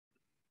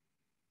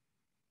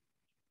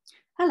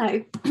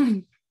Hello,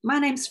 my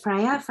name's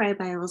Freya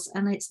Bales,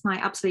 and it's my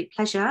absolute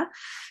pleasure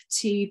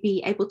to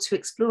be able to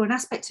explore an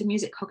aspect of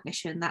music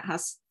cognition that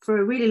has for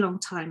a really long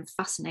time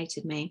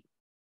fascinated me,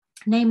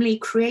 namely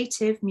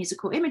creative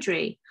musical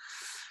imagery.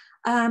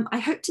 I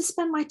hope to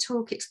spend my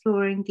talk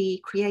exploring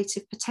the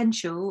creative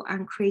potential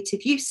and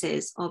creative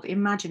uses of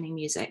imagining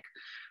music,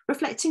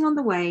 reflecting on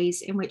the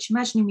ways in which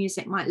imagining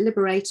music might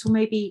liberate or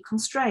maybe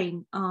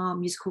constrain our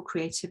musical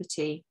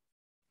creativity.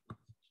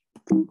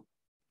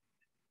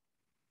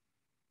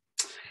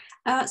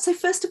 So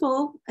first of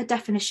all, a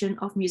definition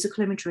of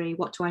musical imagery.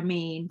 What do I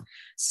mean?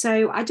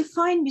 So I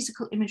define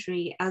musical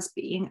imagery as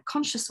being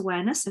conscious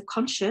awareness, so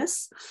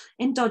conscious,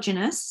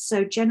 endogenous,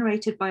 so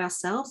generated by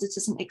ourselves, it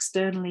isn't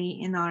externally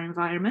in our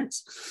environment,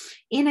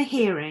 inner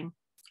hearing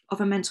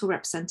of a mental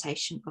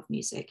representation of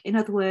music. In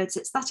other words,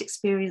 it's that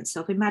experience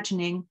of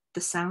imagining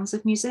the sounds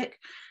of music,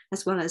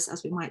 as well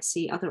as we might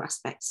see, other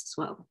aspects as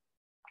well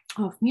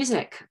of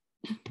music.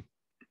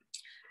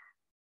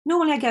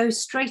 Normally I go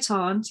straight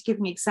on to give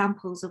me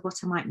examples of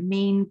what I might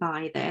mean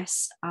by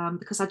this,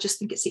 because I just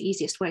think it's the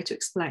easiest way to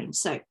explain.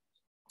 So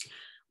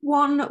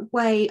one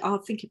way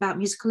of thinking about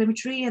musical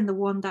imagery, and the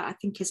one that I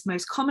think is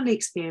most commonly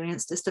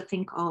experienced, is to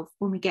think of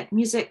when we get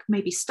music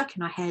maybe stuck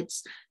in our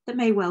heads that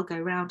may well go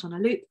round on a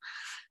loop,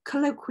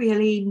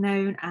 colloquially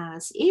known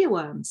as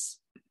earworms.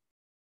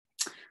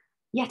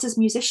 Yet as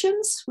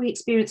musicians, we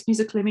experience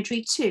musical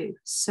imagery too.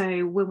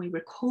 So when we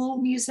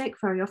recall music,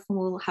 very often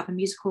we'll have a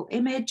musical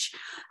image.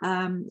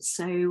 That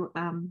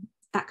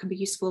can be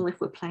useful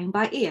if we're playing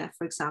by ear,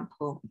 for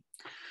example.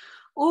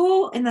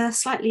 Or in a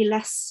slightly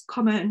less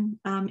common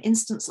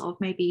instance of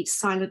maybe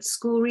silent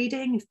school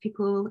reading, if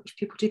people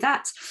do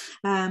that,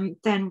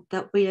 then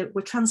that we're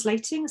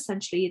translating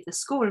essentially the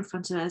score in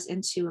front of us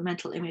into a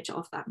mental image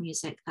of that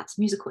music. That's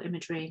musical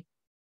imagery.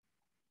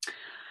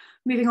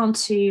 Moving on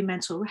to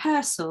mental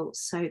rehearsal.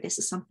 So this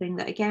is something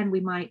that, again,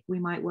 we might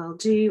well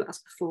do as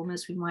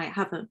performers. We might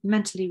have a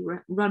mentally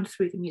run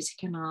through the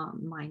music in our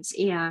mind's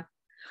ear.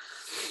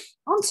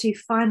 On to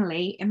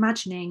finally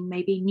imagining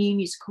maybe new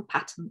musical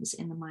patterns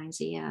in the mind's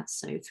ear.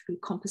 So through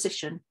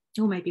composition,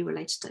 or maybe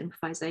related to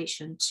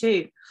improvisation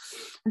too.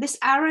 And this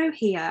arrow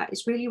here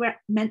is really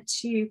meant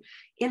to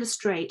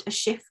illustrate a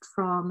shift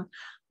from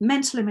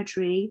mental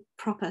imagery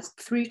proper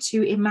through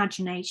to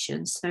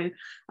imagination. So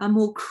a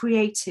more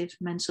creative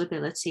mental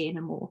ability and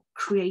a more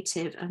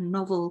creative and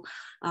novel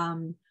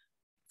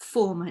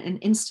form and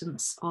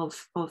instance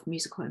of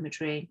musical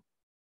imagery.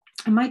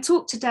 And my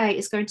talk today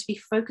is going to be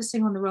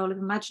focusing on the role of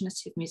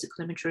imaginative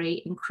musical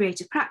imagery in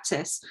creative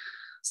practice,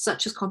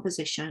 such as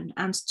composition,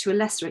 and to a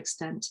lesser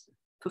extent,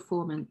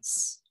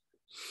 performance.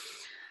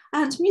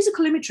 And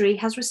musical imagery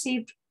has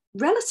received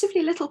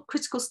relatively little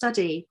critical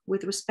study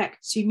with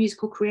respect to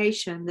musical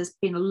creation. There's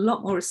been a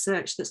lot more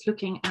research that's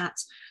looking at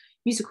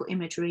musical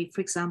imagery,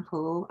 for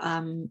example,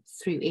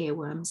 through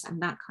earworms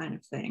and that kind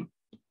of thing.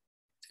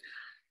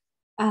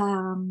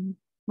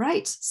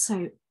 Right,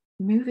 so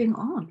moving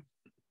on.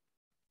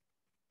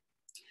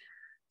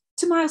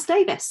 To Miles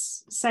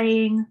Davis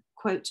saying,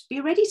 quote, "Be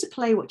ready to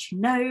play what you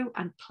know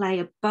and play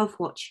above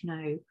what you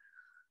know."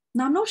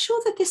 Now, I'm not sure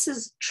that this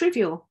is a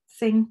trivial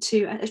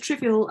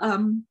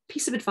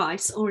piece of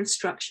advice or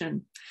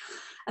instruction.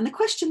 And the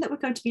question that we're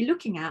going to be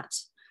looking at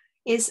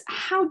is,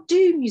 how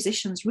do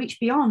musicians reach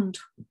beyond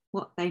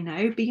what they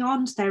know,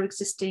 beyond their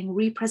existing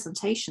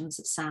representations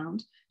of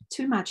sound,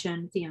 to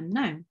imagine the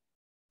unknown?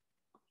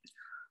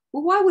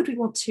 Well, why would we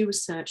want to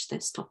research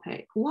this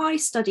topic? Why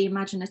study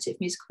imaginative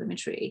musical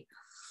imagery?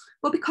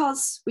 Well,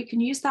 because we can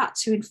use that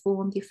to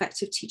inform the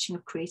effective teaching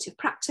of creative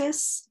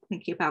practice,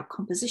 thinking about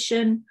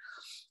composition,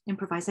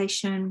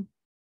 improvisation,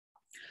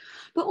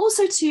 but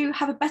also to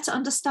have a better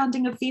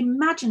understanding of the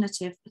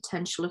imaginative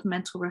potential of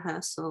mental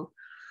rehearsal,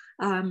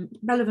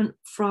 relevant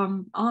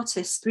from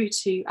artists through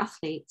to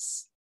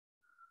athletes.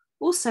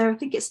 Also, I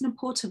think it's an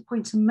important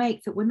point to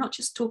make that we're not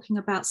just talking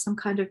about some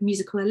kind of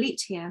musical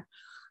elite here.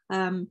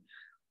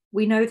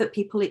 We know that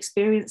people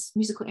experience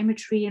musical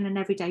imagery in an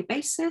everyday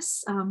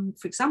basis,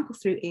 for example,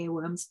 through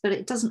earworms, but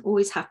it doesn't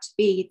always have to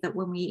be that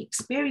when we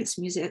experience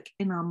music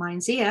in our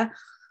mind's ear,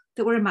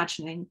 that we're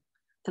imagining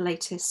the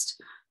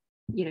latest,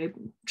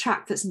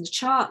 track that's in the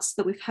charts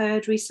that we've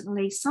heard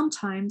recently.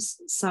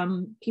 Sometimes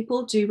some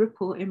people do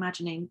report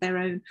imagining their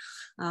own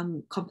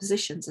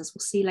compositions, as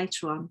we'll see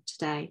later on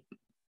today.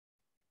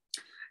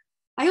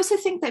 I also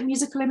think that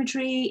musical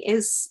imagery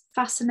is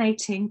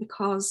fascinating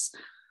because,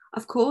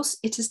 of course,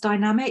 it is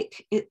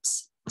dynamic, it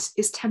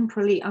is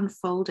temporally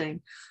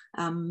unfolding.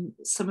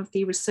 Some of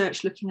the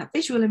research looking at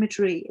visual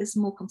imagery is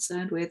more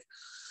concerned with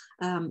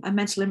a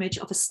mental image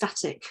of a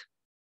static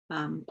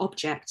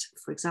object,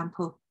 for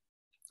example,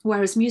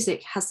 whereas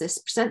music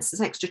presents this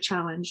extra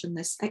challenge and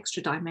this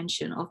extra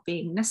dimension of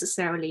being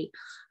necessarily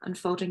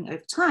unfolding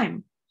over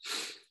time.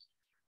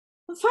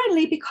 And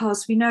finally,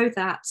 because we know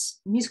that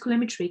musical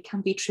imagery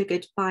can be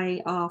triggered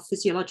by our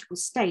physiological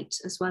state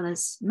as well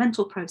as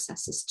mental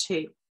processes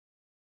too.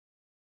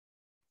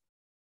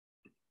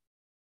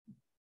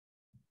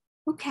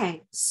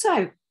 Okay,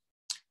 so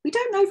We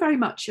don't know very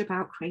much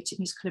about creative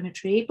musical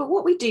imagery, but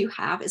what we do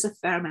have is a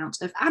fair amount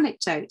of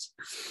anecdote.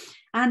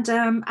 And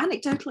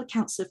anecdotal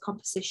accounts of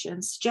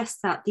composition suggest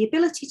that the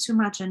ability to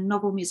imagine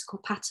novel musical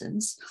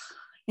patterns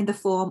in the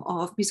form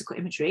of musical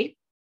imagery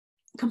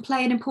can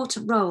play an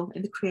important role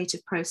in the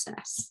creative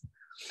process.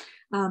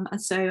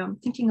 And so I'm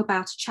thinking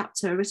about a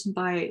chapter written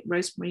by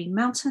Rosemary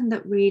Melton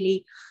that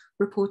really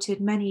reported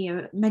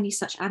many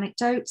such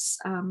anecdotes,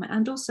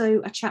 and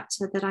also a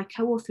chapter that I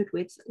co-authored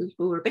with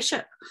Laura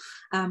Bishop,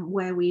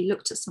 where we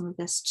looked at some of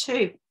this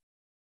too.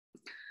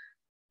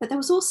 But there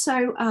was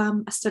also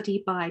a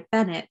study by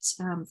Bennett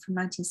from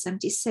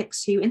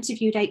 1976 who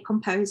interviewed 8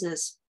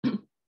 composers,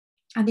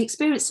 and the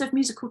experience of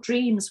musical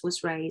dreams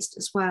was raised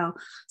as well.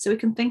 So we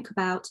can think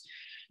about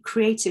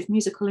creative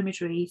musical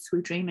imagery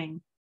through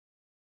dreaming.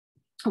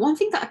 One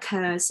thing that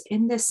occurs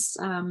in this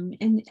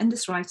in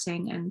this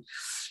writing and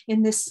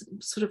in this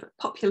sort of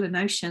popular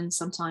notion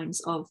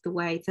sometimes of the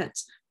way that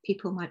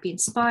people might be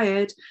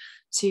inspired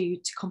to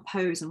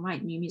compose and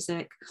write new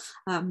music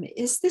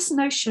is this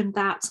notion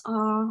that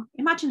our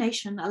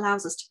imagination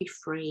allows us to be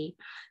free,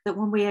 that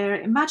when we're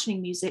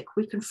imagining music,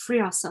 we can free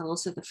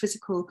ourselves of the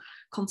physical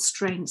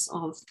constraints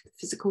of the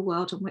physical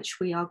world in which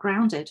we are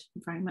grounded,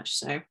 very much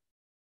so.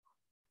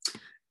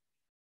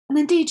 And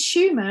indeed,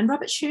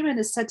 Robert Schumann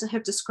is said to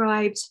have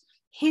described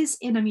his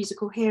inner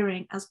musical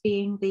hearing as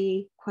being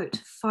the, quote,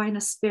 finer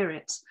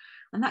spirit.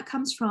 And that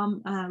comes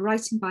from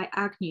writing by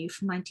Agnew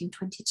from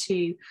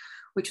 1922,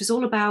 which was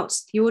all about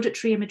the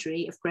auditory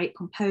imagery of great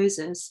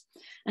composers.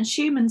 And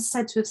Schumann's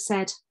said to have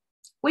said,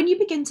 "When you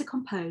begin to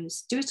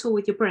compose, do it all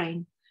with your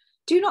brain.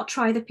 Do not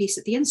try the piece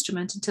at the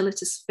instrument until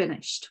it is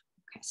finished."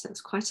 Okay, so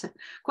it's quite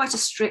a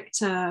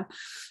strict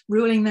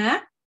ruling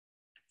there.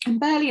 And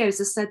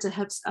Berlioz is said to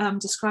have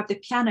described the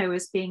piano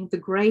as being the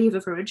grave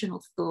of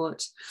original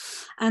thought.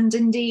 And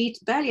indeed,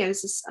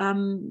 Berlioz is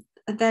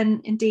then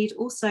indeed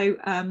also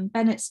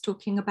Bennett's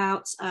talking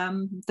about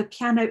the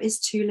piano is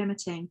too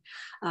limiting,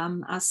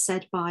 as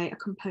said by a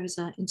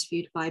composer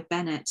interviewed by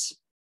Bennett.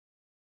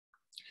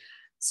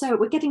 So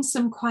we're getting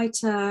some quite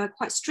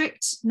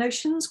strict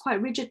notions,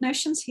 quite rigid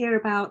notions here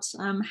about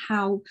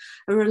how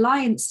a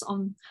reliance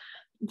on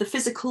the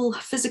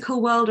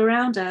physical world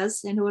around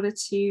us in order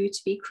to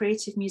be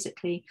creative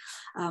musically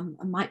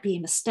might be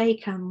a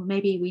mistake, and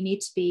maybe we need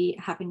to be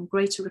having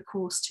greater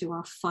recourse to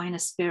our finer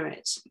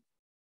spirit.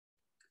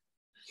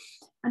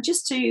 And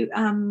just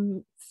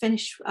to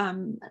finish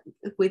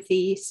with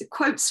the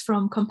quotes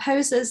from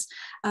composers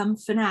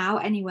for now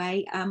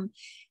anyway,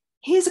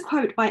 here's a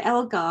quote by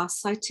Elgar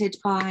cited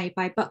by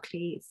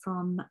Buckley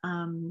from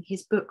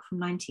his book from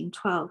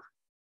 1912.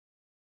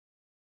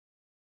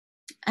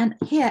 And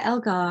here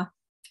Elgar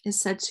is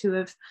said to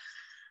have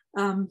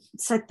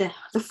said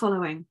the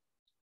following: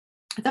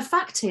 "The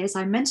fact is,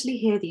 I mentally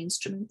hear the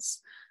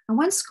instruments, and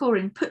when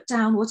scoring, put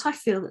down what I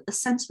feel that the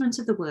sentiment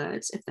of the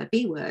words, if there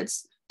be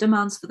words,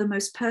 demands for the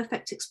most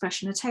perfect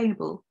expression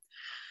attainable.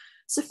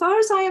 So far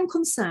as I am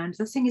concerned,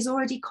 the thing is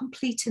already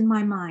complete in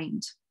my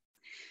mind.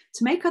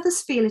 To make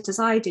others feel it as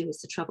I do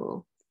is the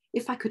trouble.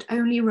 If I could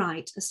only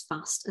write as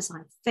fast as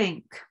I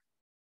think."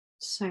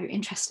 So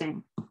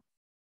interesting.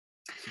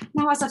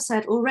 Now, as I've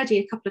said already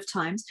a couple of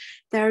times,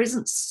 there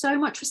isn't so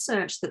much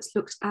research that's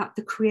looked at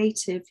the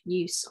creative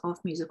use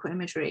of musical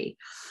imagery.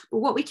 But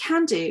what we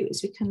can do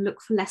is we can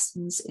look for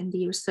lessons in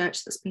the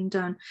research that's been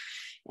done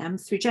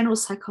through general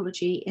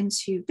psychology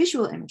into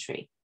visual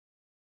imagery.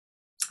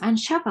 And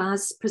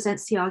Chavez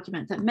presents the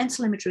argument that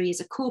mental imagery is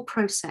a core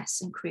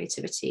process in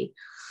creativity.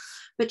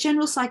 But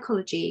general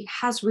psychology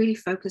has really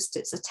focused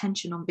its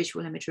attention on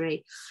visual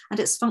imagery and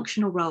its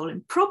functional role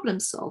in problem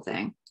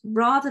solving,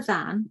 rather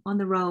than on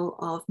the role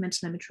of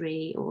mental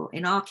imagery, or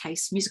in our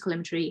case, musical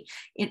imagery,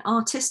 in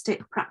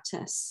artistic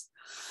practice.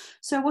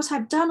 So what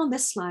I've done on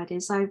this slide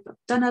is I've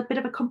done a bit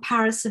of a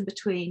comparison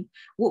between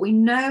what we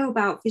know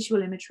about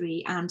visual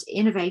imagery and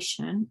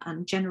innovation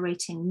and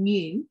generating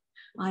new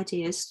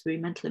ideas through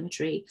mental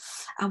imagery,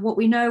 and what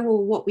we know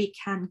or what we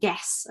can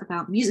guess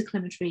about musical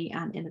imagery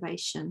and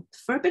innovation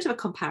for a bit of a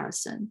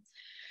comparison.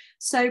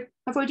 So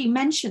I've already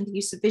mentioned the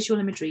use of visual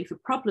imagery for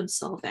problem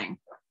solving.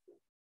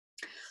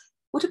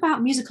 What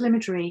about musical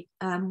imagery?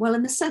 Well,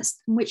 in the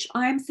sense in which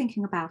I'm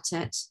thinking about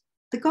it,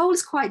 the goal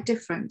is quite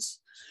different.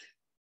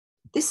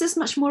 This is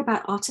much more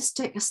about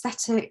artistic,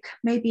 aesthetic,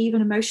 maybe even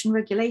emotion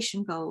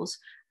regulation goals.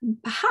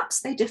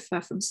 Perhaps they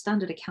differ from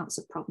standard accounts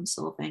of problem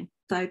solving,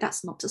 though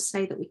that's not to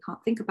say that we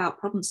can't think about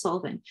problem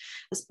solving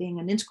as being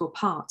an integral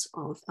part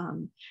of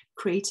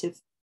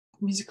creative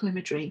musical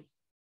imagery.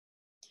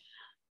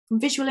 From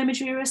visual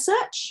imagery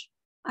research,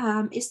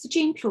 it's the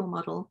gene pool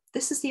model.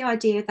 This is the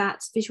idea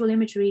that visual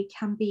imagery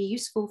can be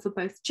useful for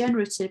both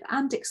generative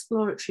and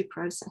exploratory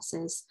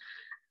processes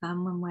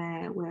when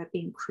we're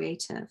being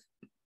creative.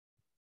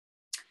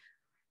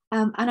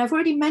 And I've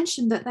already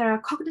mentioned that there are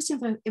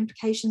cognitive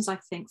implications, I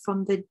think,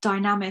 from the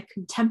dynamic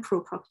and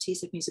temporal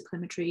properties of musical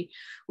imagery,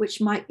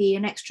 which might be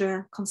an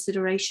extra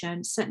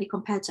consideration, certainly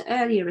compared to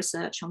earlier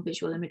research on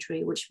visual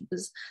imagery, which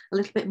was a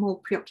little bit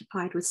more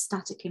preoccupied with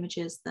static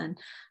images than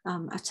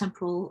a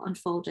temporal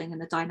unfolding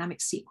and a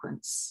dynamic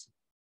sequence.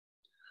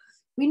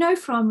 We know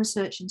from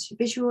research into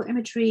visual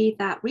imagery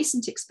that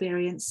recent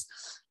experience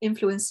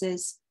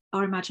influences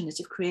our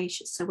imaginative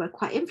creations. So we're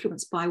quite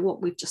influenced by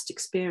what we've just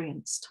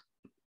experienced.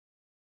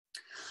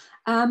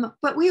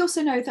 But we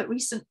also know that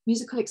recent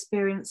musical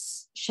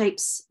experience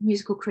shapes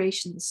musical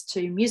creations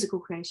to musical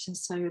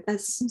creations. So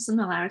there's some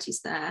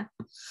similarities there.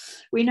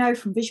 We know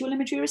from visual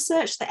imagery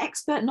research that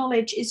expert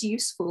knowledge is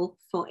useful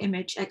for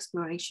image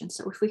exploration.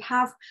 So if we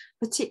have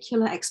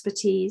particular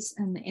expertise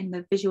in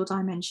the visual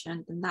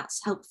dimension, then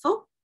that's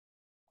helpful.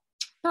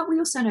 But we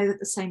also know that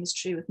the same is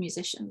true with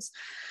musicians.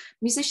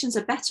 Musicians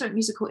are better at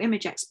musical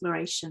image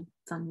exploration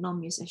than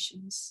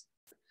non-musicians.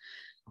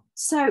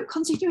 So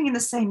continuing in the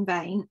same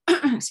vein,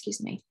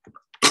 excuse me.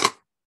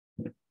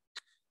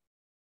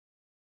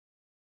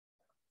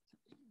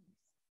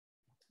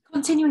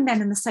 Continuing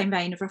then in the same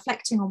vein of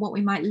reflecting on what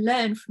we might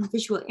learn from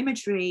visual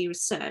imagery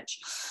research,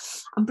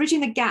 I'm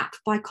bridging the gap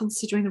by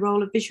considering the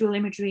role of visual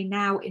imagery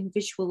now in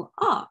visual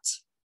art.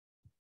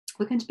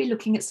 We're going to be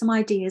looking at some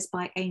ideas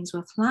by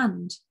Ainsworth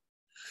Land.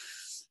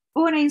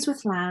 Vaughan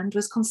Ainsworth Land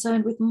was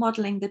concerned with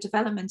modelling the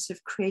development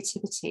of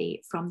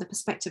creativity from the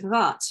perspective of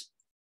art,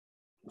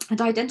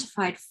 and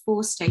identified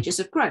 4 stages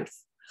of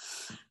growth.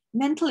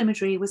 Mental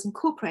imagery was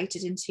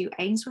incorporated into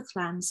Ainsworth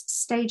Land's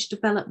stage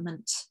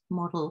development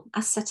model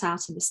as set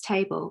out in this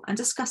table and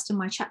discussed in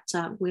my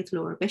chapter with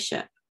Laura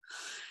Bishop.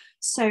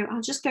 So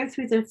I'll just go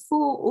through the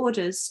 4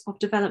 orders of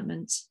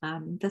development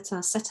that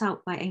are set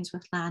out by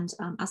Ainsworth Land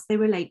as they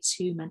relate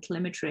to mental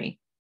imagery.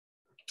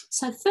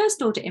 So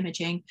first order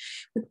imaging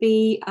would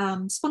be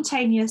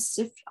spontaneous.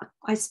 If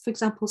I, for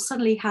example,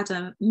 suddenly had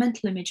a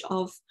mental image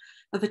of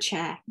a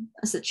chair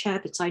as a chair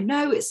that I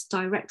know, it's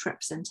direct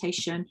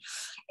representation.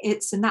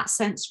 It's in that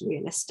sense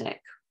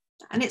realistic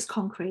and it's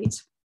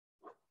concrete.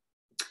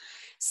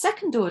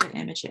 Second order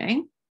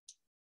imaging,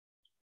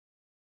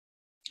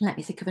 let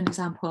me think of an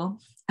example.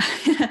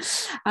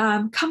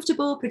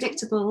 Comfortable,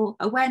 predictable,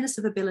 awareness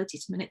of ability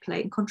to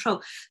manipulate and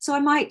control. So I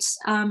might,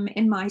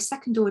 in my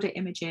second order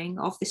imaging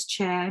of this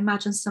chair,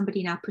 imagine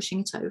somebody now pushing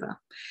it over.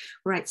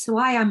 Right, so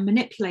I am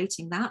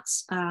manipulating that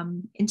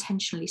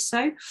intentionally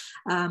so,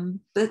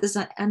 but there's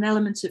an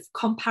element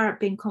of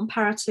being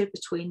comparative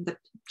between the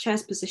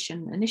chair's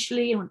position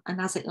initially and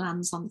as it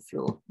lands on the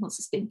floor once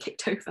it's been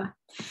kicked over.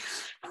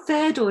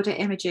 Third order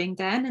imaging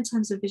then, in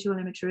terms of visual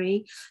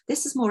imagery,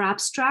 this is more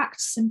abstract,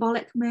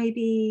 symbolic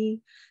maybe,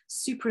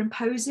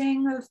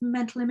 superimposing of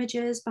mental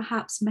images,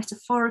 perhaps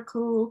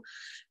metaphorical,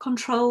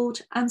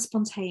 controlled and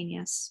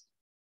spontaneous.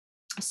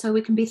 So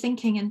we can be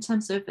thinking in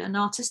terms of an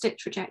artistic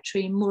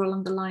trajectory more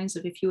along the lines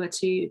of if you were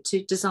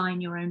to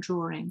design your own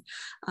drawing,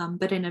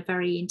 but in a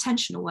very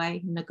intentional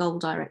way, in a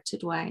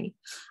goal-directed way.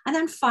 And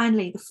then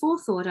finally, the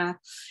fourth order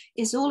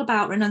is all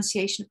about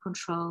renunciation of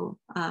control.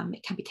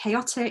 It can be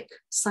chaotic,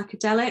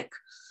 psychedelic,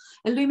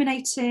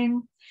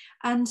 illuminating,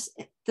 and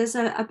there's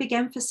a big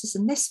emphasis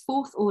in this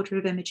fourth order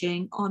of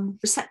imaging on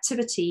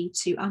receptivity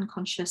to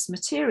unconscious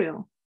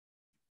material.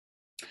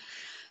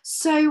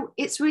 So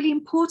it's really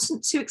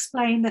important to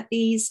explain that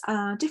these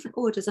different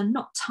orders are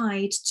not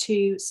tied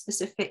to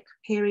specific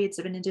periods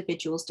of an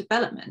individual's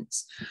development.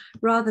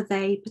 Rather,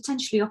 they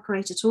potentially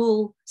operate at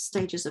all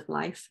stages of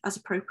life as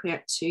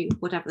appropriate to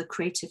whatever the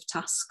creative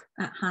task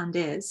at hand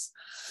is.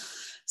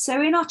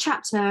 So in our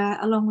chapter,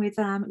 along with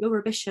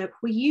Laura Bishop,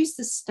 we use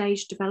the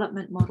stage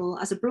development model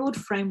as a broad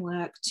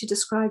framework to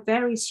describe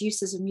various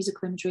uses of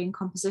musical imagery in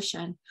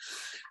composition.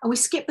 And we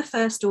skip the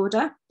first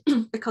order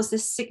because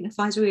this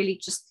signifies really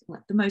just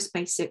like the most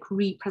basic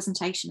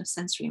representation of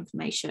sensory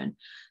information.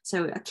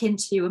 So akin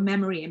to a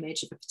memory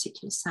image of a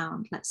particular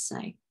sound, let's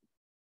say.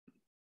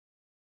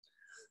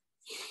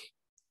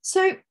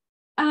 So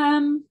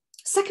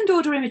second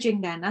order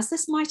imaging then, as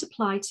this might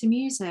apply to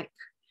music.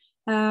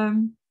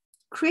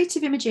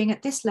 Creative imaging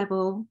at this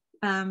level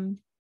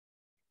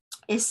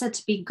is said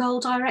to be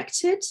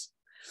goal-directed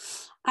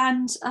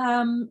and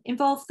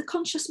involve the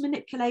conscious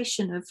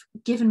manipulation of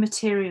given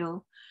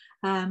material.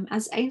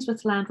 As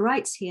Ainsworth Land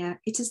writes here,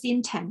 it is the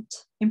intent,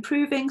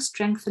 improving,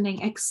 strengthening,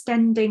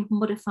 extending,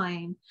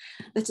 modifying,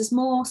 that is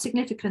more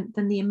significant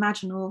than the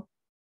imaginal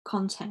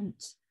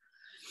content.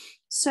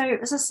 So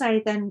as I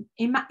say, then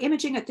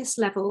imaging at this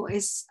level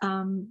is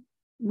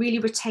really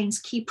retains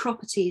key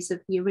properties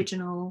of the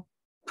original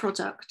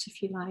product,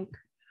 if you like.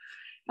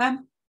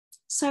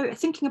 So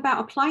thinking about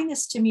applying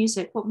this to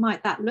music, what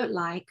might that look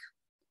like?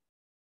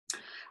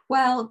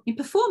 Well, in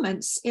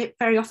performance, it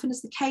very often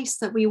is the case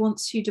that we want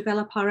to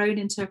develop our own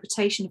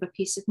interpretation of a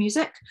piece of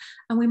music,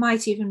 and we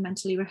might even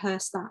mentally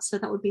rehearse that. So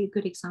that would be a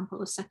good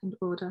example of second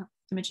order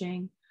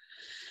imaging.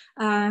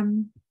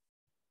 And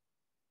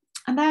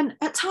then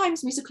at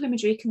times, musical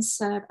imagery can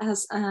serve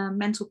as a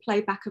mental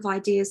playback of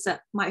ideas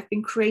that might have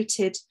been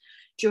created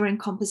during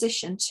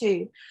composition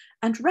too.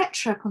 And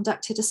Retra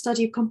conducted a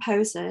study of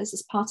composers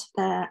as part of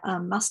their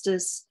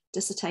master's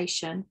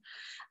dissertation,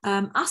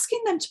 asking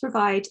them to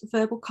provide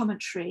verbal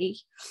commentary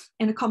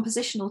in a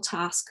compositional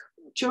task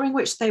during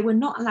which they were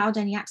not allowed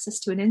any access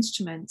to an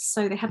instrument.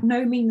 So they had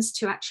no means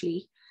to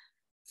actually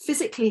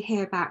physically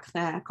hear back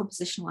their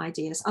compositional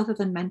ideas other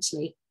than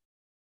mentally.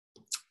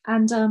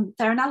 And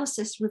their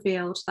analysis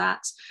revealed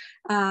that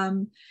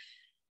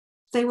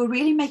they were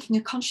really making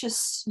a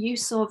conscious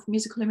use of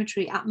musical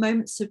imagery at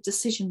moments of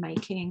decision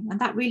making. And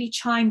that really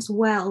chimes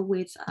well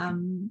with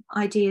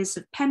ideas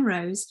of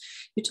Penrose,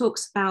 who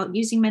talks about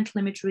using mental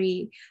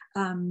imagery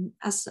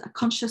as a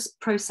conscious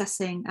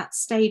processing at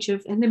stage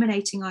of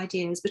eliminating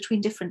ideas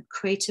between different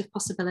creative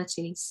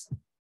possibilities.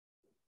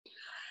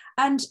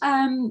 And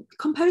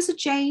composer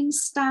Jane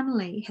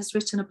Stanley has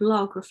written a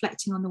blog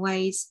reflecting on the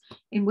ways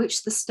in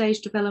which the stage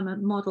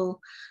development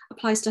model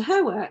applies to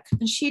her work.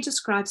 And she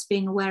describes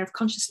being aware of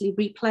consciously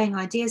replaying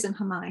ideas in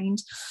her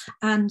mind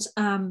and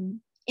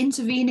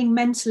intervening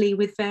mentally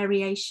with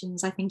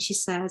variations, I think she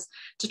says,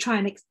 to try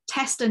and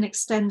test and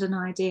extend an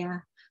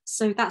idea.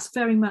 So that's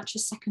very much a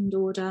second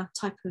order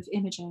type of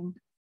imaging.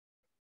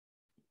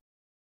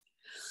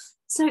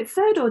 So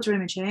third order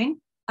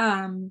imaging,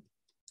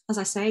 as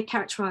I say,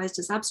 characterized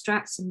as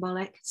abstract,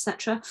 symbolic,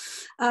 etc.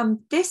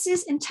 This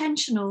is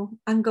intentional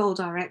and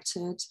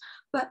goal-directed,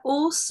 but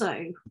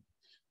also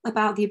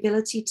about the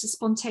ability to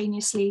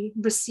spontaneously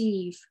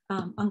receive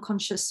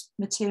unconscious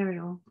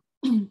material.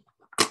 And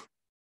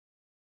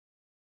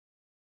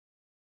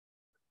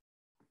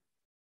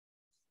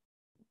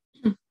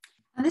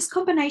this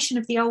combination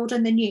of the old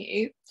and the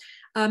new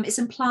is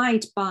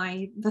implied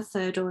by the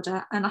third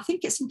order, and I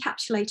think it's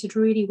encapsulated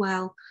really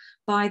well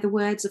by the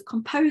words of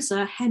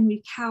composer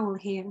Henry Cowell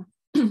here.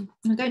 I'm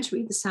going to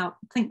read this out.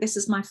 I think this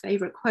is my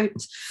favorite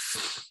quote.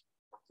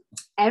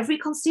 Every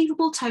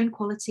conceivable tone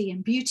quality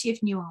and beauty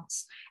of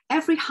nuance,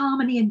 every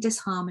harmony and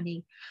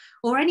disharmony,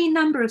 or any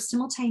number of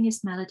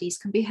simultaneous melodies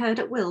can be heard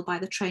at will by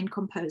the trained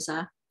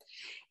composer.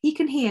 He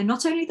can hear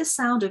not only the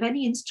sound of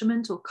any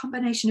instrument or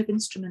combination of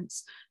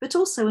instruments, but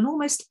also an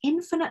almost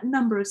infinite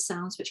number of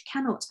sounds which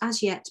cannot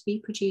as yet be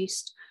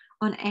produced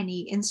on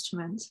any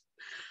instrument.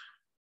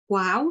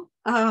 Wow,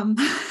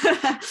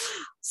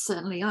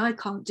 certainly I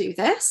can't do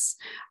this.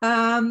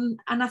 And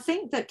I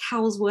think that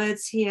Cowell's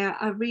words here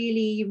are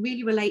really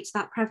relate to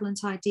that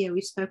prevalent idea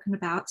we've spoken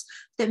about,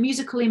 that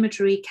musical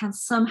imagery can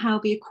somehow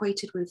be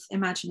equated with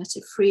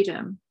imaginative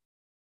freedom.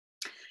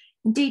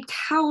 Indeed,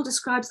 Cowell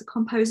describes the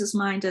composer's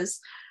mind as,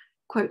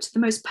 quote, the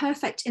most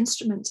perfect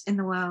instrument in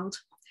the world,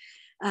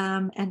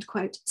 end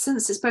quote,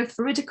 since it's both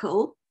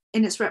veridical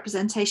in its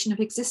representation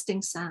of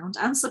existing sound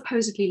and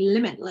supposedly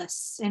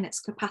limitless in its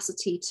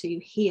capacity to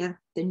hear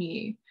the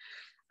new,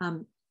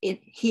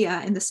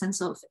 hear in the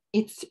sense of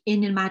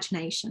in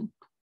imagination.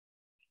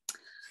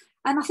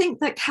 And I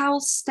think that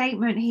Cowell's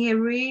statement here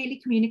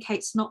really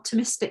communicates an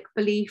optimistic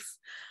belief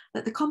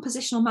that the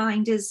compositional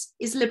mind is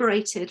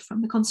liberated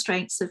from the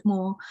constraints of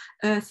more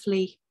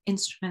earthly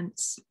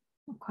instruments.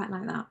 I quite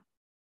like that.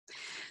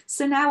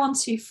 So now on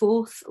to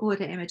fourth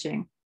order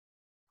imaging.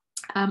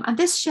 And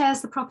this shares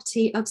the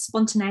property of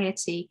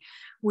spontaneity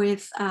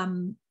with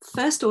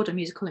first order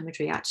musical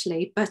imagery,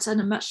 actually, but at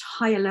a much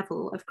higher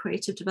level of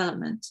creative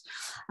development,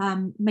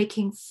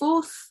 making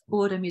fourth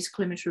order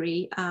musical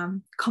imagery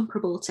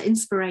comparable to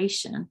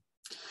inspiration.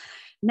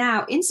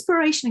 Now,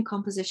 inspiration in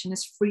composition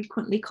is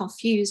frequently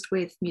confused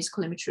with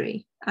musical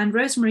imagery, and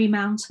Rosemary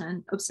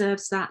Mountain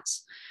observes that,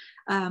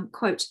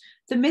 quote,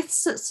 the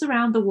myths that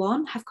surround the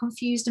one have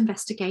confused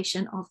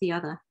investigation of the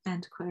other,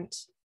 end quote.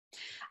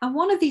 And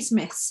one of these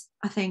myths,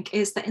 I think,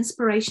 is that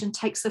inspiration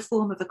takes the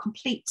form of a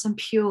complete and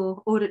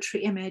pure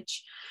auditory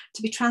image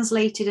to be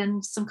translated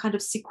in some kind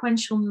of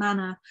sequential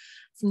manner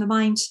from the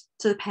mind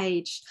to the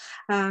page.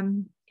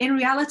 In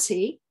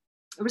reality,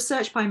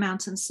 research by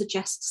Mountain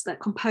suggests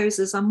that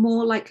composers are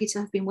more likely to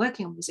have been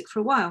working on music for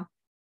a while,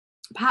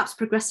 perhaps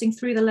progressing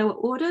through the lower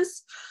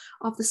orders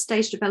of the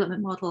stage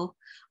development model,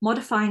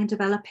 modifying and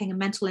developing a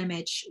mental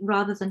image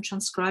rather than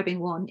transcribing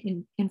one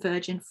in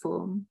virgin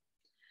form.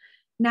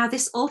 Now,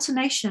 this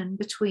alternation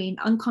between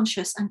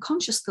unconscious and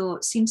conscious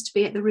thought seems to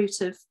be at the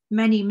root of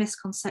many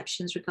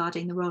misconceptions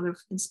regarding the role of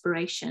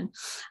inspiration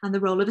and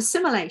the role of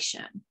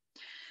assimilation.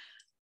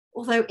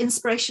 Although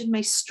inspiration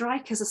may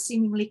strike as a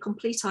seemingly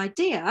complete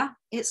idea,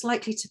 it's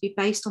likely to be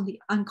based on the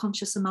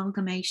unconscious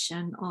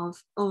amalgamation of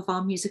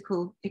our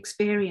musical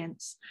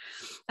experience.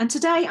 And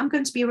today I'm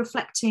going to be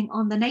reflecting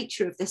on the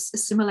nature of this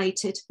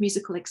assimilated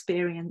musical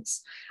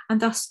experience, and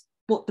thus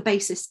what the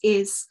basis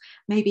is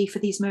maybe for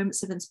these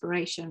moments of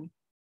inspiration.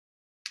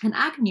 And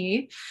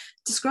Agnew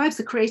describes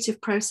the creative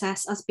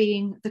process as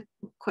being the,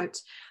 quote,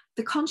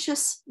 the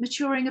conscious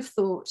maturing of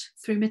thought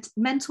through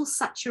mental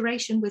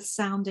saturation with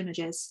sound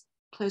images,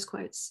 close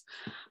quotes.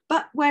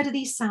 But where do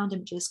these sound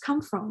images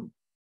come from?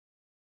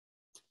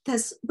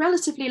 there's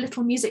relatively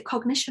little music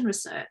cognition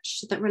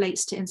research that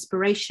relates to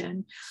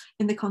inspiration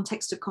in the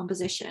context of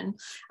composition,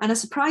 and a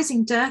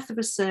surprising dearth of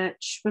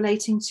research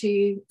relating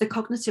to the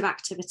cognitive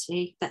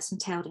activity that's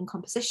entailed in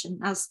composition,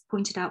 as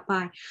pointed out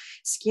by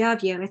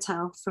Schiavio et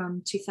al.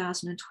 From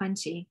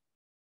 2020.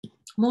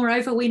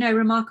 Moreover, we know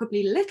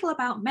remarkably little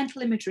about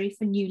mental imagery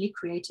for newly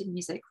created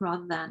music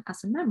rather than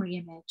as a memory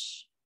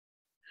image.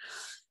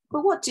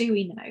 But what do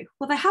we know?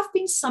 Well, there have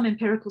been some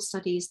empirical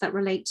studies that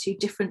relate to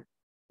different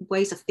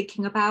ways of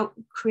thinking about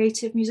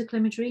creative musical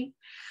imagery.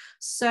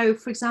 So,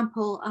 for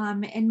example,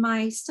 in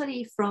my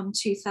study from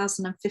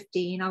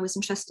 2015, I was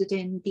interested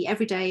in the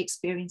everyday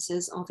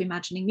experiences of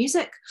imagining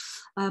music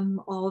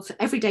of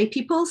everyday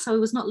people. So I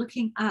was not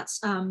looking at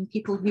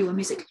people who were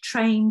musically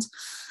trained.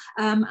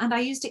 And I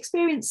used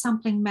experience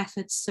sampling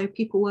methods. So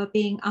people were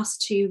being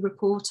asked to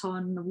report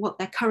on what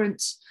their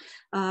current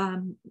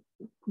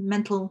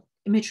mental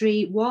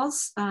imagery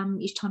was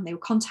each time they were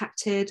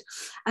contacted.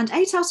 And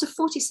 8 out of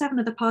 47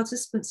 of the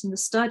participants in the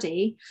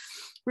study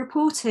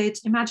reported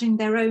imagining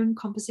their own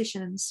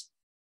compositions.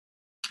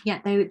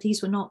 Yet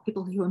these were not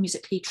people who were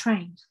musically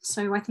trained.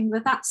 So I think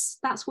that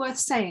that's worth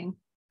saying.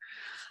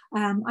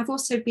 I've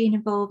also been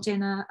involved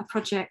in a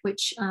project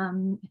which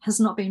has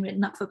not been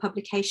written up for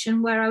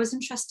publication, where I was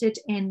interested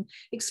in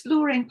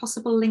exploring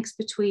possible links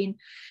between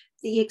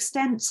the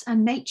extent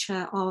and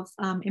nature of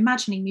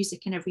imagining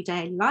music in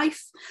everyday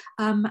life,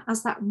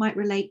 as that might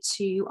relate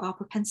to our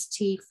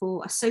propensity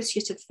for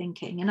associative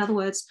thinking. In other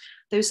words,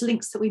 those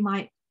links that we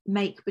might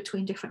make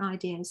between different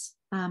ideas,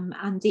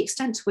 and the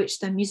extent to which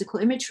the musical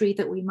imagery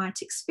that we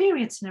might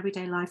experience in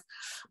everyday life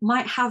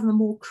might have a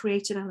more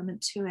creative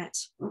element to it.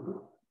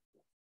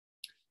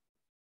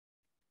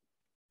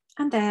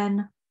 And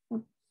then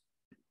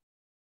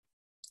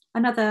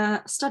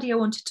another study I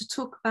wanted to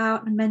talk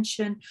about and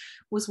mention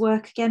was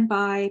work again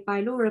by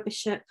Laura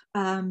Bishop,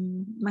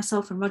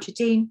 myself and Roger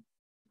Dean,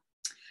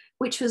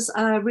 which was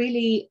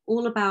really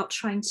all about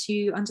trying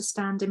to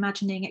understand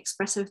imagining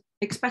expressive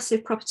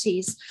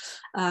properties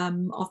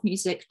of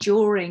music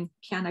during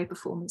piano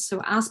performance. So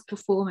as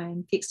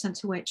performing, the extent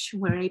to which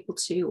we're able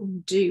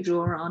to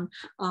draw on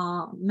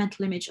our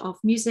mental image of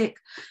music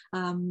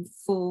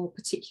for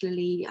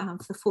particularly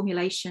for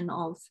formulation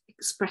of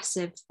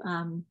expressive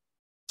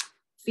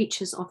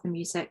features of the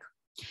music.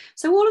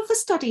 So all of the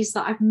studies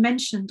that I've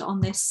mentioned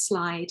on this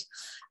slide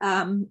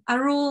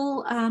are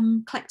all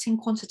collecting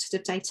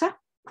quantitative data.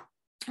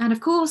 And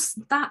of course,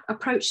 that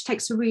approach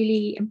takes a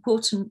really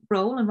important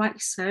role, and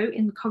rightly so,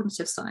 in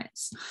cognitive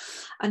science.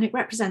 And it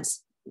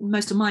represents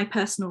most of my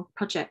personal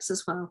projects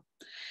as well.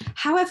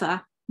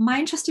 However, my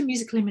interest in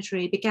musical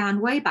imagery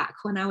began way back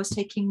when I was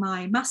taking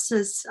my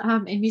master's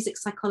in music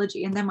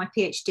psychology and then my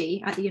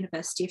PhD at the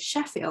University of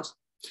Sheffield.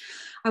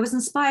 I was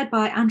inspired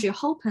by Andrea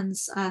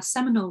Holpen's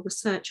seminal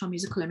research on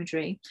musical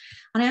imagery,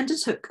 and I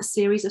undertook a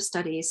series of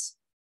studies,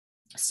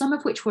 some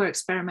of which were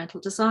experimental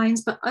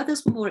designs, but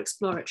others were more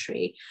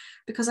exploratory,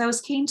 because I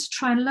was keen to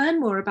try and learn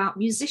more about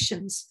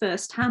musicians'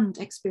 first-hand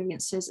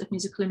experiences of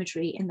musical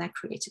imagery in their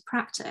creative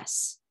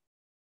practice.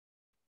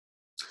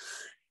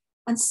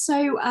 And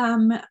so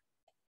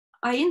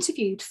I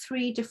interviewed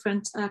 3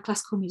 different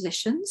classical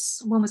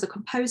musicians. One was a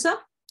composer,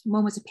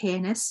 one was a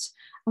pianist,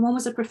 and one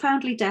was a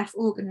profoundly deaf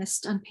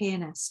organist and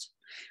pianist.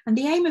 And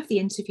the aim of the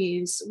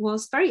interviews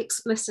was very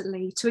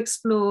explicitly to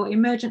explore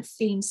emergent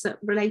themes that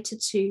related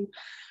to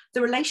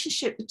the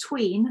relationship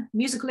between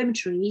musical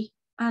imagery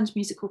and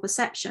musical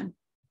perception.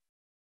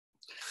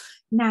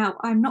 Now,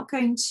 I'm not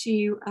going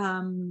to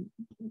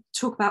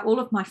talk about all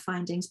of my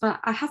findings, but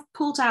I have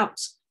pulled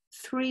out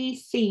 3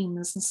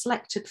 themes and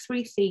selected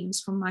 3 themes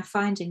from my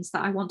findings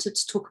that I wanted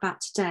to talk about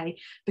today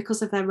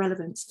because of their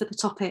relevance for the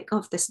topic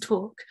of this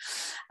talk.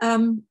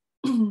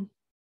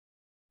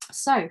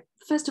 So,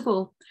 first of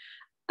all,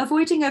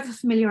 avoiding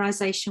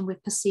over-familiarization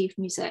with perceived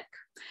music.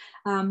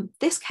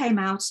 This came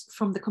out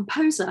from the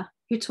composer,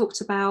 who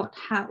talked about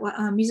how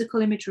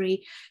musical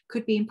imagery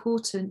could be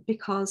important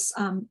because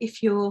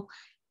if you're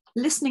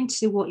listening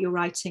to what you're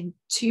writing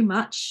too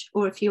much,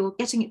 or if you're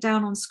getting it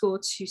down on score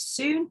too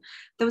soon,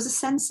 there was a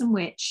sense in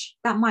which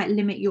that might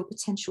limit your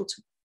potential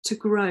to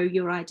grow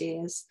your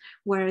ideas.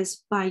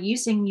 Whereas by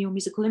using your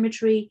musical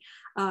imagery,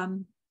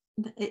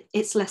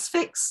 it's less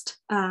fixed,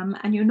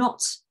 and you're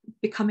not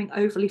becoming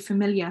overly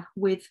familiar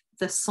with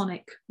the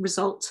sonic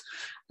result.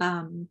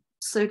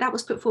 So that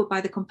was put forward by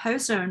the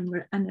composer,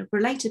 and a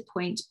related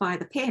point by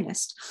the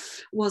pianist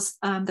was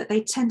that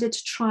they tended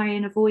to try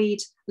and avoid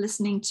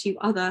listening to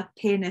other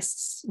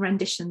pianists'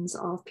 renditions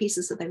of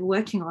pieces that they were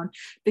working on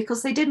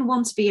because they didn't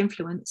want to be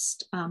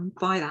influenced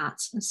by that.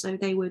 And so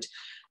they would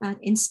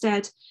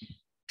instead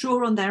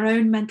draw on their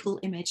own mental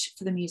image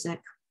for the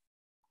music.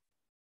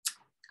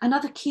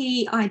 Another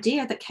key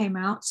idea that came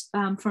out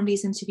from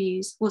these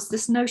interviews was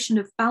this notion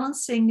of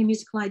balancing the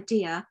musical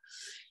idea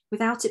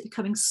without it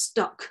becoming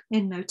stuck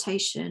in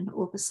notation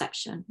or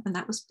perception. And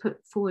that was put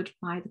forward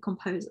by the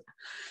composer.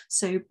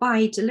 So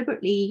by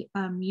deliberately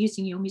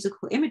using your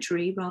musical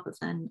imagery rather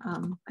than,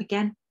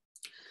 again,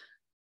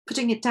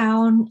 putting it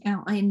down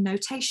in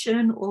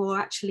notation or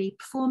actually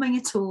performing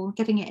it or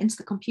getting it into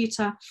the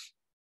computer,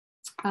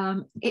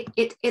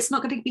 it's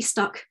not going to be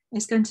stuck.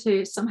 It's going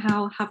to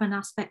somehow have an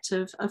aspect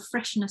of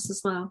freshness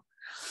as well.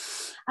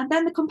 And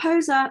then the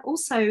composer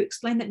also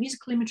explained that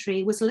musical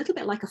imagery was a little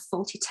bit like a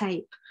faulty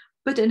tape,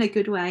 but in a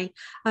good way,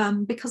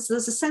 because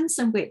there's a sense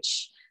in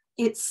which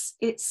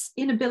its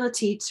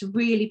inability to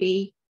really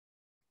be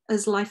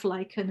as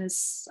lifelike and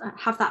as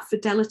have that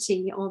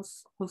fidelity of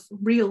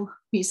real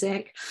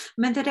music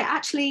meant that it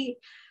actually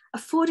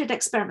afforded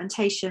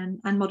experimentation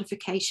and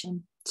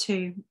modification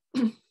too.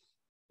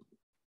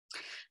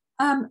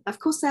 Of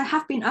course, there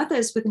have been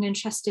others with an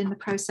interest in the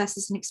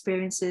processes and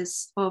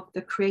experiences of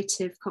the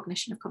creative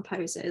cognition of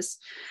composers,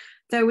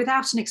 though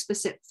without an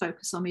explicit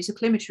focus on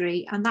musical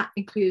imagery, and that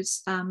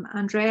includes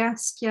Andrea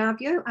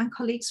Schiavio and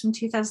colleagues from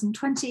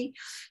 2020,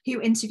 who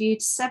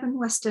interviewed 7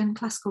 Western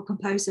classical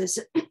composers,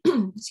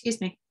 excuse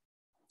me,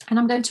 and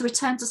I'm going to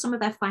return to some of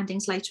their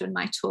findings later in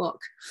my talk.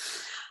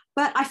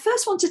 But I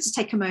first wanted to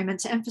take a moment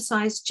to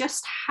emphasize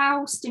just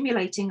how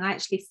stimulating I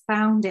actually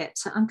found it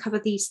to uncover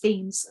these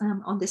themes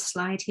on this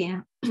slide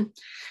here,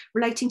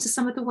 relating to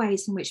some of the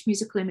ways in which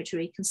musical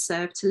imagery can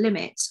serve to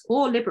limit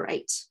or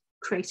liberate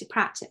creative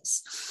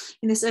practice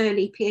in this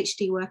early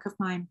PhD work of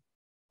mine,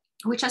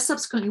 which I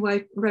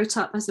subsequently wrote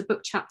up as a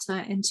book chapter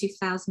in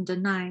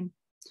 2009.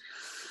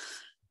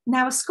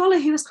 Now, a scholar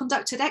who has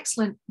conducted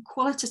excellent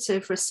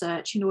qualitative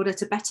research in order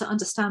to better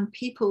understand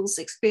people's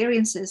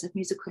experiences of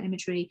musical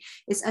imagery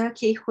is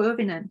Erkki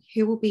Huovinen,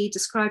 who will be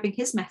describing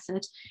his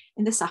method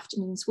in this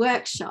afternoon's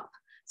workshop.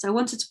 So I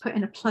wanted to put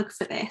in a plug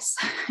for this.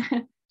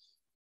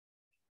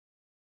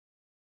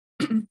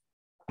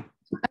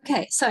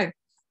 Okay, so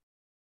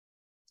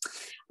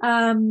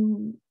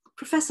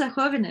Professor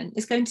Huovinen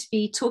is going to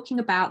be talking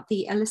about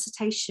the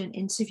elicitation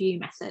interview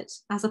method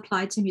as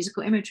applied to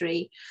musical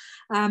imagery.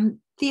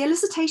 The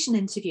elicitation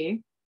interview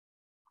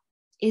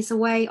is a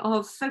way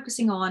of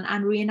focusing on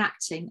and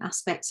reenacting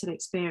aspects of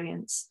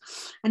experience.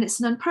 And it's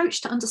an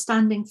approach to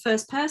understanding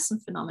first-person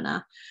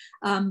phenomena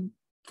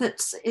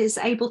that is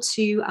able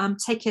to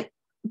take it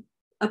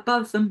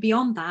above and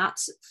beyond that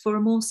for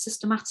a more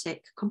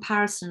systematic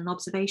comparison and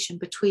observation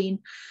between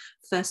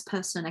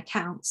first-person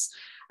accounts.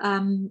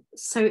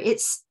 So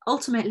it's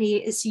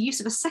ultimately the use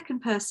of a second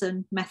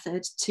person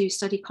method to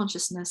study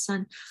consciousness,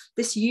 and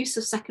this use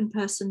of second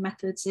person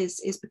methods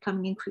is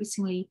becoming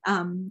increasingly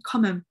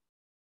common.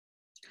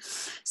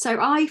 So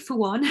I, for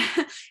one,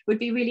 would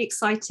be really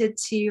excited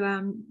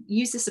to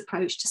use this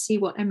approach to see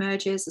what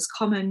emerges as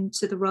common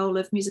to the role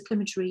of musical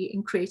imagery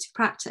in creative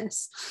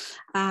practice.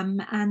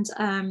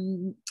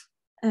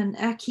 And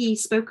Erkki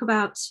spoke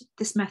about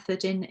this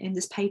method in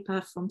this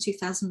paper from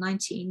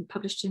 2019,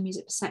 published in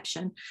Music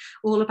Perception,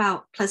 all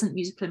about pleasant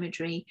musical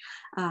imagery,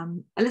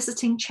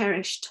 eliciting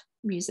cherished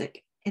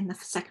music in the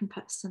second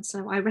person.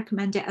 So I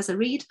recommend it as a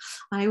read.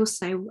 I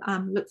also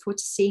look forward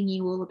to seeing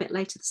you all a bit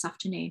later this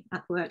afternoon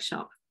at the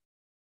workshop.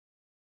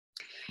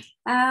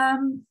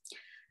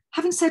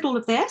 Having said all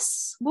of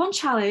this, one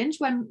challenge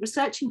when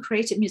researching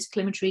creative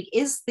musical imagery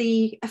is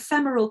the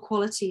ephemeral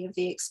quality of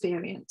the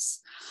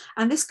experience.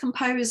 And this can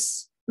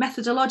pose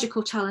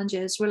methodological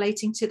challenges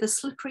relating to the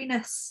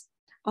slipperiness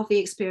of the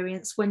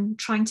experience when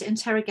trying to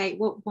interrogate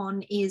what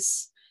one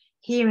is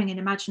hearing in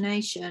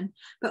imagination,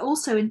 but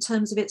also in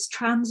terms of its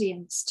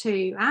transience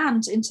too,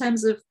 and in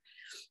terms of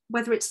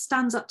whether it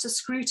stands up to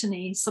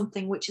scrutiny,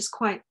 something which is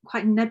quite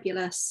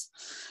nebulous.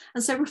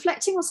 And so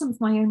reflecting on some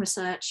of my own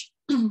research,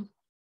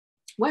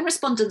 when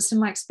respondents in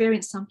my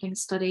experience sampling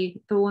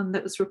study, the one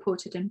that was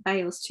reported in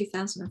Bales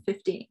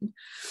 2015,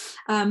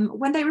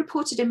 when they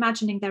reported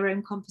imagining their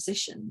own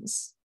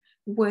compositions,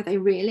 were they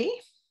really?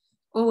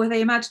 Or were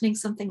they imagining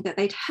something that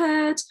they'd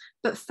heard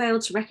but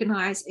failed to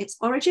recognize its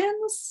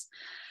origins?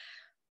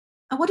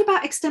 And what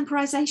about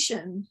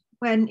extemporization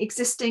when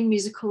existing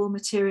musical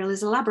material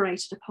is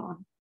elaborated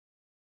upon?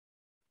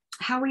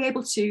 How are we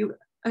able to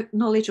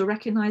acknowledge or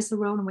recognize the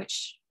role in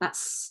which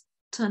that's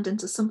turned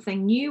into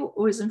something new,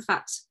 or is in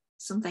fact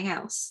something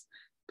else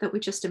that we're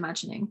just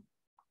imagining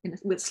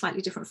with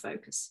slightly different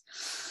focus?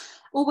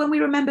 Or when we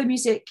remember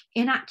music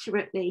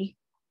inaccurately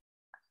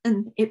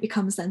and it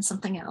becomes then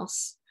something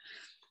else.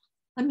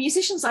 And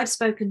musicians I've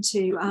spoken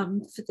to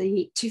for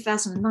the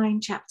 2009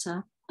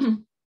 chapter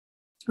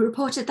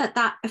reported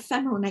that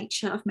ephemeral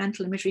nature of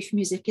mental imagery for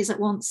music is at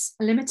once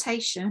a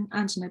limitation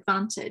and an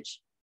advantage.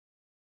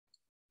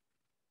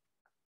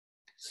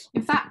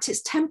 In fact,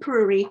 its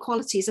temporary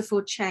qualities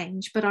afford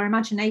change, but our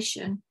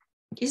imagination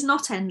is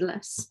not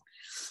endless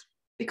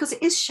because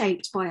it is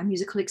shaped by our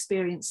musical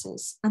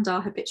experiences and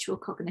our habitual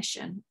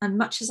cognition. And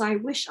much as I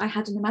wish I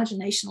had an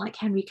imagination like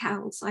Henry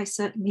Cowell's, I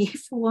certainly,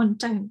 for one,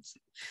 don't.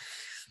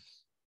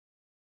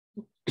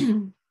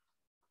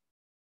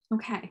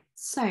 Okay,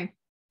 so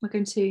we're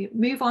going to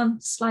move on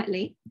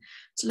slightly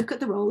to look at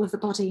the role of the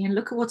body and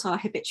look at what our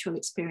habitual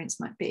experience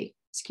might be.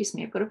 Excuse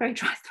me, I've got a very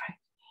dry throat.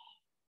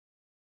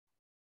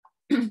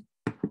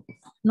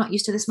 Not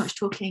used to this much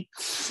talking.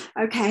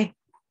 Okay.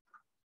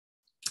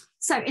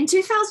 So in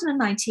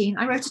 2019,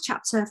 I wrote a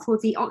chapter for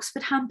the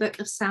Oxford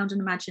Handbook of Sound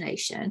and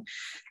Imagination,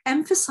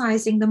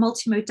 emphasizing the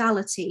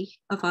multimodality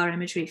of our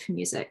imagery for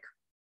music.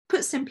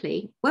 Put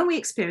simply, when we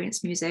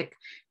experience music,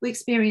 we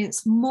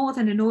experience more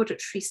than an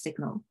auditory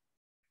signal.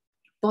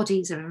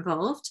 Bodies are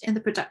involved in the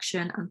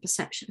production and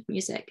perception of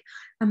music,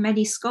 and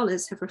many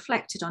scholars have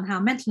reflected on how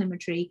mental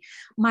imagery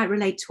might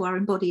relate to our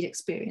embodied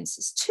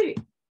experiences too.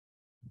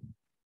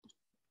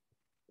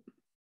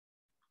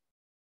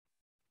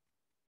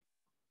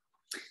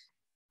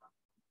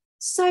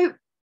 So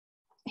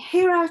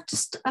here are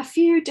just a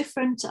few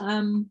different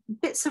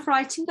bits of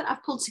writing that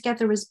I've pulled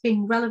together as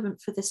being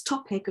relevant for this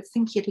topic of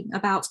thinking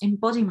about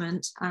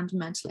embodiment and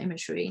mental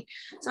imagery.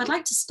 So I'd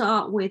like to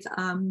start with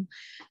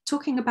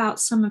talking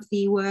about some of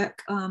the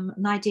work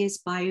and ideas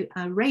by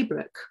Ray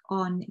Brooke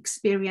on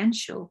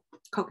experiential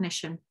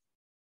cognition.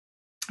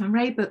 And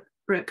Ray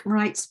Brooke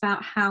writes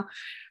about how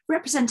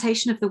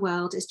representation of the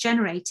world is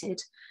generated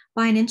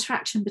by an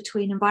interaction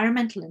between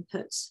environmental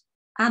inputs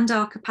and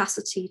our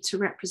capacity to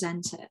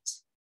represent it.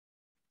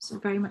 So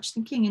very much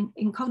thinking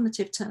in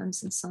cognitive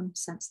terms in some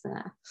sense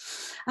there.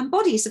 And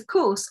bodies, of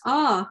course,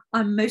 are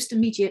our most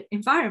immediate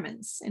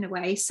environments in a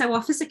way. So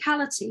our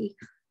physicality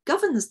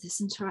governs this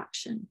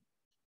interaction.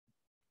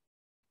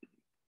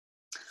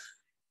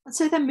 And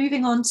so then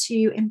moving on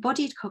to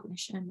embodied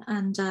cognition,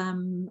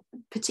 and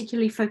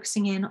particularly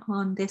focusing in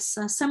on this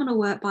seminal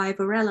work by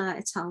Varela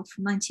et al.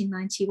 From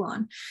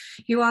 1991,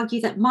 who argue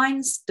that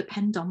minds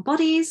depend on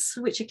bodies,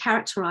 which are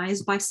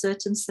characterized by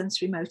certain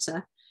sensory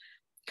motor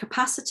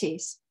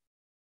capacities.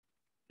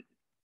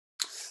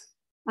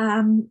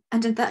 And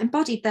that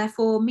embodied,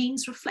 therefore,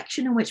 means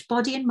reflection in which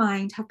body and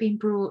mind have been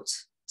brought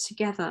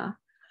together.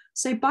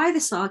 So by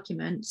this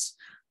argument,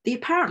 the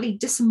apparently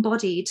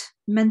disembodied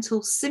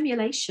mental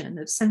simulation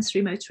of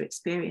sensory motor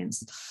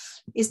experience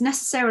is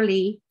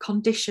necessarily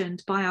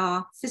conditioned by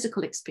our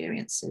physical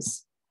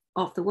experiences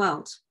of the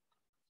world.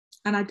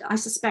 And I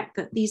suspect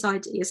that these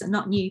ideas are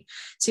not new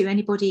to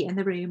anybody in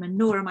the room, and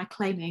nor am I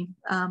claiming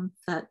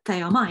that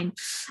they are mine.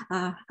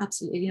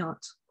 Absolutely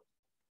not.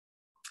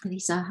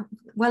 These are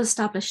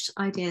well-established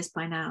ideas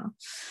by now.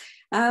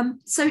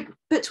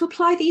 But to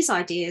apply these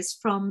ideas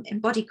from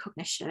embodied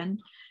cognition,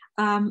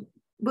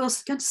 we're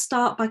going to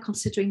start by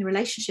considering the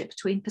relationship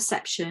between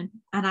perception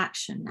and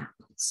action now.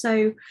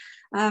 So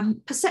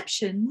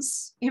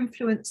perceptions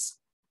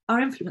are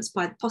influenced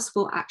by the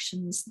possible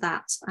actions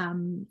that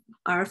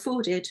are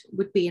afforded,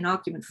 would be an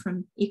argument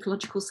from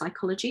ecological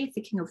psychology,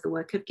 thinking of the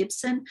work of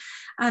Gibson.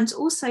 And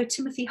also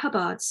Timothy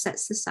Hubbard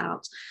sets this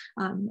out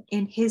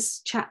in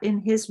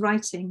his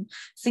writing,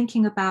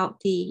 thinking about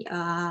the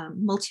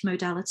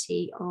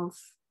multimodality of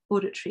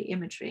auditory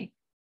imagery.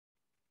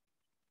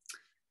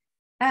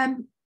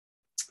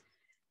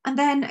 And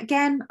then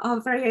again,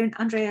 our very own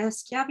Andrea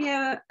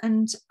Schiavio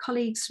and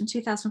colleagues from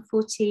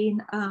 2014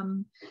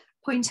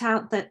 point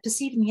out that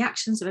perceiving the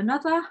actions of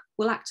another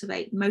will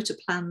activate motor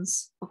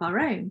plans of our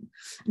own.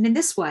 And in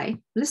this way,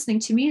 listening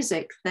to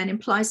music then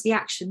implies the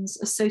actions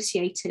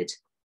associated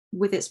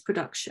with its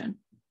production.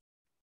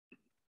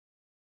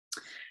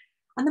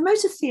 And the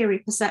motor theory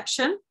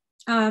perception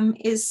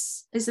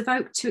is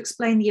evoked to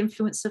explain the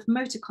influence of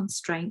motor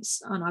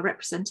constraints on our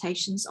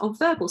representations of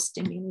verbal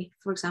stimuli.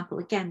 For example,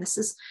 again, this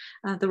is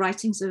the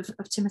writings of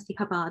Timothy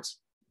Hubbard.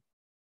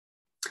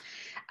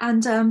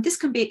 And this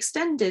can be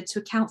extended to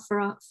account for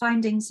our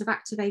findings of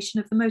activation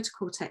of the motor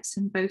cortex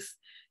in both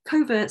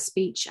covert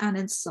speech and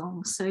in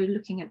song. So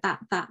looking at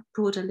that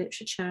broader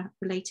literature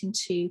relating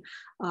to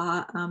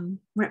our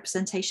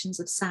representations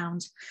of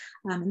sound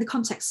in the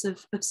context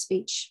of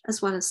speech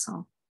as well as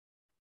song.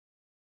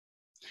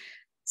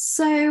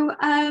 So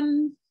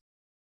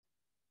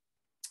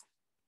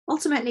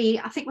ultimately,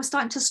 I think we're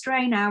starting to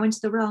stray now into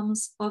the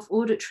realms of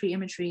auditory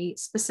imagery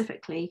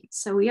specifically.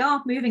 So we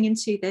are moving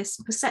into this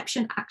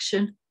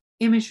perception-action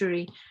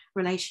imagery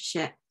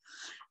relationship.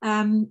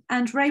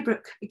 And Ray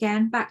Brooke,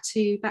 again, back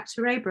to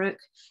Ray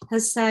Brooke,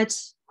 has said,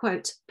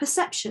 quote,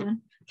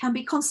 "Perception can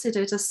be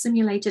considered as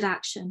simulated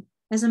action,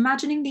 as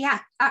imagining the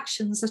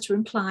actions that are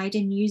implied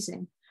in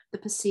using the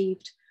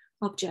perceived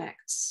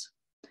objects."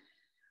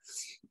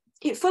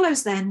 It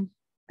follows then,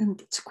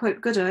 and to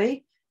quote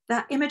Godoy,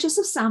 that images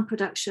of sound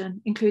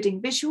production, including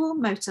visual,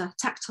 motor,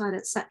 tactile,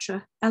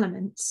 etc.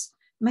 elements,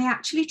 may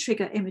actually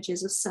trigger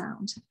images of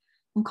sound.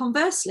 And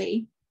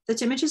conversely,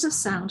 that images of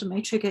sound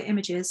may trigger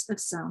images of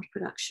sound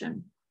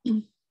production.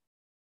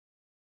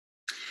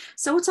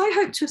 So what I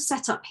hope to have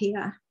set up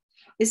here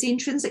is the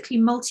intrinsically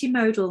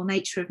multimodal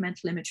nature of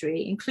mental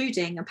imagery,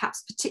 including and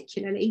perhaps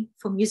particularly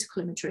for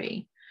musical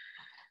imagery.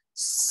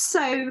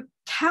 So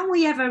can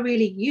we ever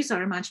really use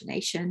our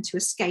imagination to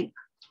escape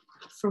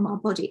from our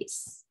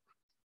bodies?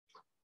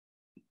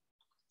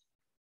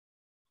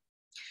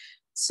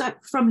 So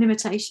from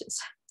limitations.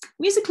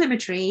 Musical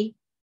imagery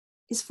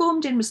is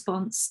formed in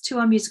response to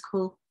our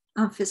musical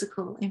and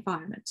physical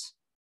environment,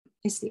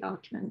 is the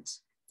argument.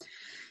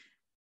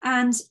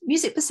 And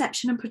music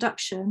perception and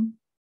production,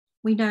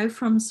 we know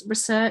from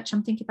research,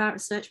 I'm thinking about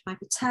research by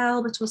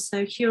Patel, but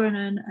also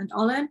Huranen and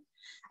Olin,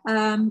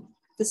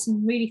 there's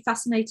some really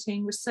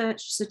fascinating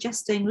research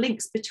suggesting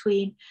links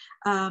between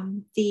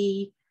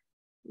the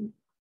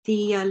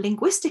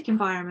linguistic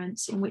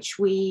environments in which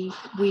we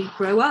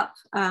grow up,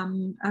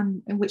 and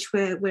in which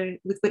with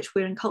which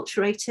we're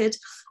enculturated,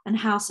 and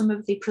how some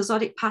of the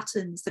prosodic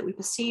patterns that we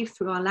perceive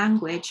through our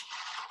language,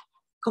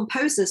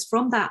 composers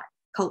from that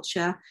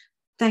culture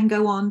then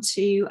go on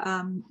to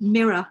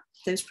mirror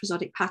those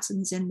prosodic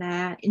patterns in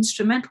their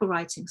instrumental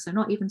writing, so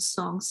not even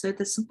songs. So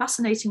there's some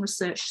fascinating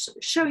research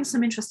showing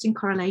some interesting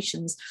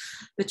correlations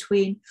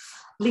between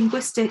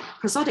linguistic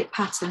prosodic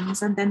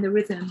patterns and then the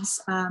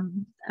rhythms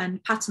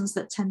and patterns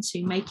that tend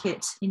to make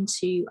it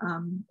into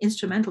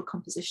instrumental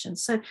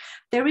compositions. So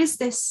there is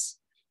this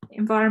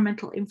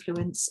environmental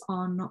influence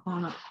on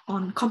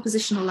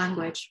compositional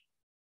language.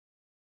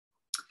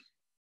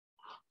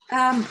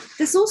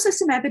 There's also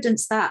some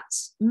evidence that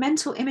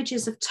mental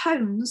images of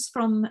tones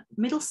from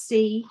middle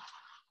C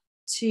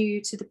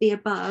to the B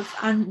above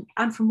and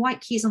from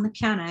white keys on the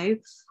piano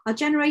are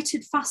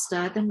generated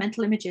faster than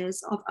mental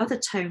images of other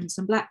tones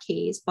and black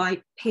keys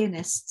by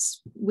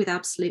pianists with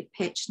absolute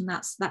pitch. And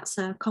that's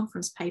a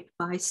conference paper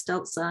by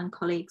Stelzer and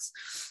colleagues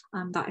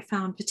that I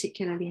found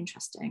particularly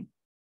interesting.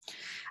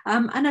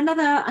 And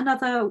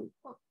another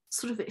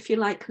sort of, if you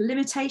like,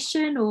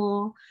 limitation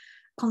or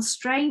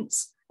constraint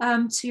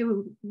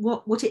to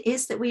what it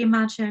is that we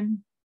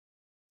imagine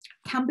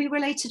can be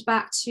related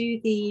back to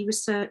the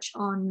research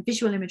on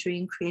visual imagery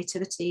and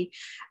creativity.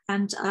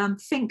 And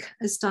Fink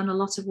has done a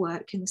lot of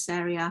work in this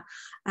area.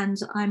 And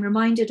I'm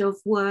reminded of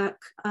work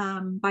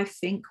by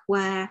Fink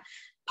where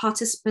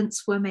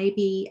participants were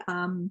maybe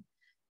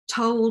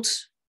told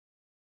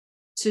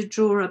to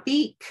draw a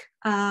beak,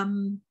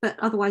 but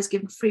otherwise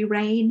given free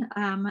rein,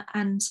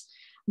 and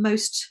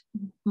most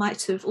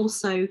might have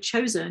also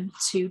chosen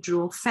to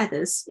draw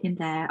feathers in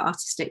their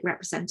artistic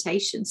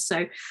representations.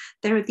 So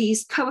there are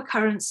these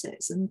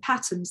co-occurrences and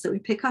patterns that we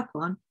pick up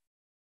on,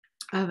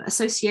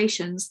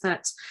 associations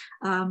that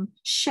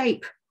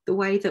shape the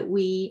way that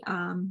we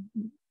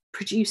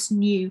produce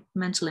new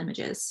mental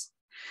images,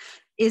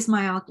 is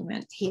my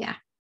argument here.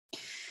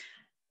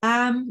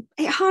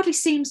 It hardly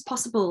seems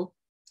possible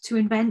to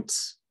invent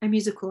a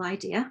musical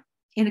idea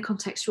in a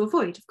contextual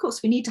void. Of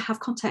course, we need to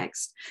have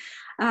context.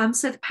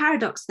 So the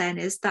paradox then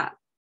is that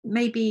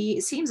maybe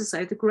it seems as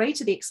though the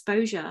greater the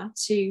exposure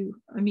to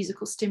a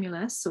musical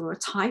stimulus or a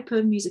type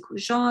of musical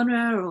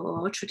genre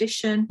or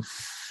tradition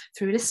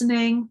through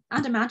listening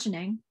and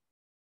imagining,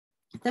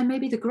 then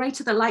maybe the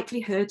greater the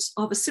likelihood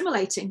of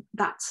assimilating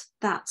that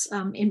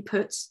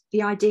input,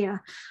 the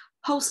idea,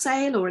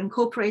 wholesale or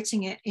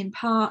incorporating it in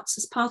parts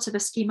as part of a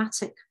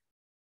schematic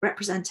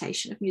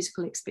representation of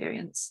musical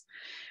experience.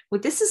 Well,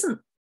 this isn't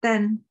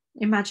then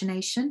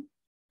imagination.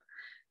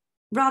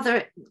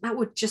 Rather, that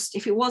would just,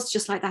 if it was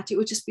just like that, it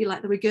would just be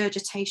like the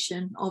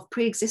regurgitation of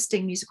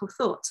pre-existing musical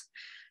thought.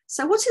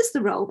 So what is the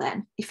role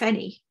then, if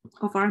any,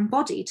 of our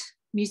embodied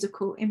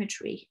musical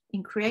imagery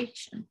in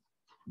creation?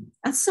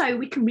 And so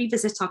we can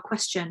revisit our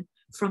question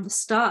from the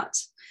start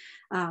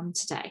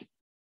today.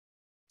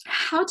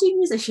 How do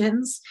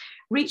musicians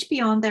reach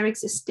beyond their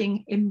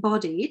existing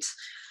embodied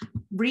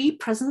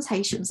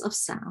representations of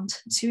sound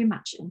to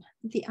imagine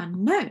the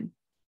unknown?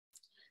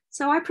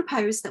 So I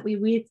propose that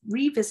we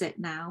revisit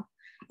now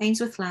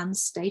Ainsworth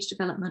Land's stage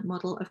development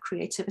model of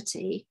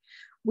creativity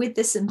with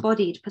this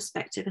embodied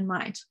perspective in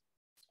mind.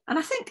 And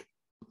I think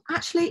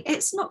actually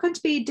it's not going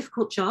to be a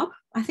difficult job.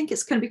 I think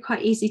it's going to be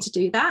quite easy to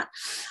do that.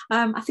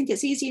 I think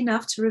it's easy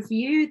enough to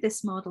review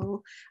this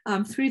model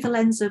through the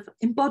lens of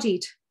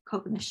embodied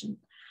cognition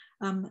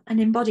and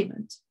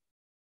embodiment.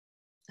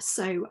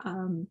 So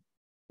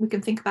we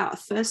can think about a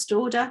first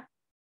order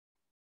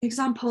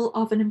example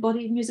of an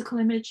embodied musical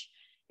image.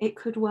 It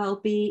could well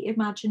be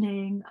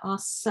imagining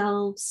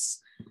ourselves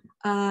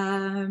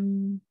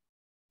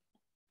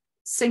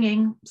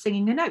singing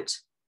a note.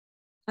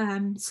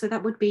 So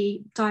that would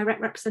be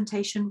direct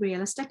representation,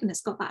 realistic, and it's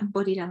got that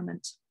embodied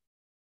element.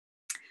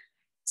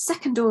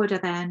 Second order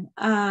then,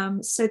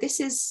 so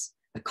this is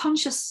a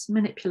conscious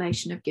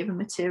manipulation of given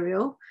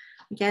material.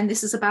 Again,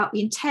 this is about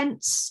the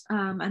intent,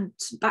 and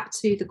back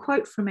to the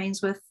quote from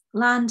Ainsworth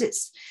Land,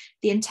 it's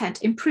the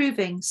intent,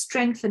 improving,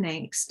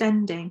 strengthening,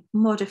 extending,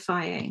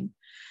 modifying.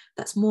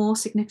 That's more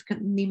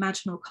significant than the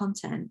imaginal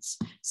content.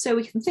 So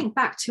we can think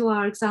back to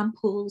our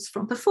examples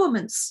from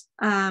performance.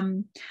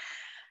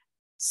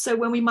 So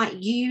when we might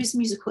use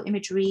musical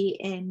imagery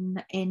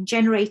in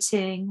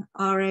generating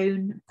our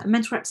own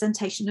mental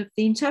representation of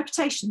the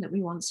interpretation that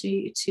we want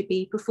to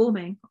be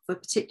performing of a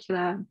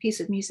particular piece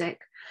of music,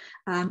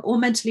 or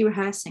mentally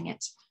rehearsing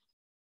it.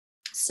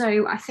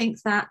 So I think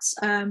that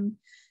an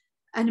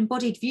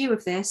embodied view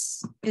of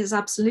this is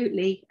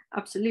absolutely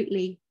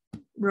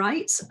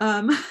right.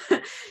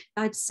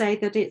 I'd say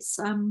that it's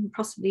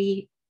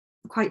possibly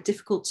quite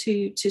difficult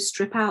to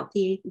strip out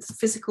the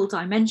physical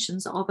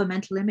dimensions of a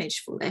mental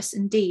image for this,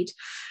 indeed.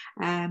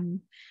 And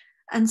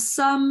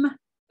some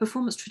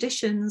performance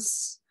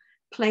traditions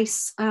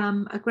place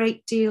a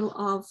great deal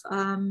of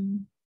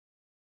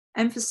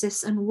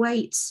emphasis and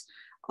weight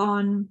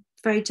on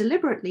very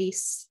deliberately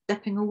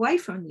stepping away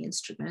from the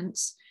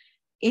instruments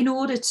in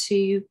order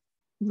to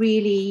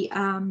really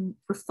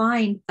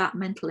refine that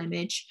mental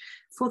image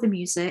for the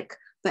music,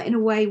 but in a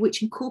way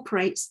which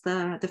incorporates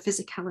the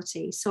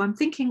physicality. So I'm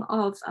thinking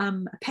of a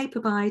paper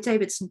by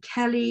Davidson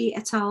Kelly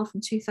et al.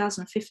 From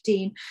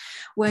 2015,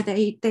 where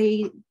they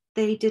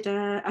did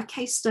a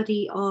case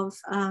study of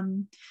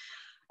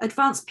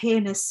advanced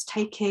pianists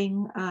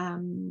taking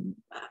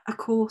a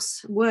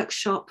course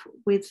workshop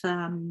with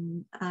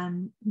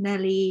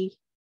Nelly,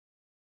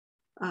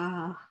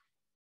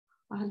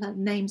 the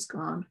name's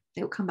gone,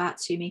 it'll come back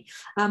to me,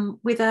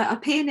 with a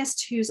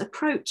pianist whose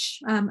approach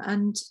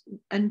and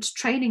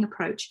training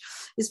approach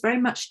is very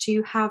much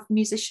to have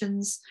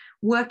musicians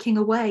working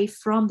away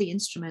from the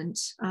instrument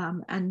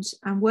and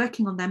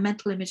working on their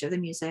mental image of the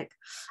music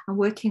and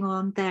working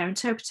on their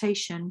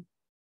interpretation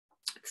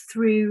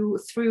through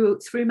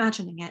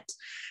imagining it.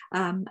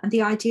 And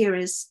the idea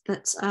is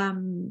that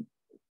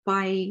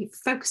by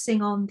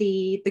focusing on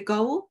the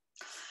goal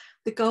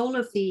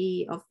of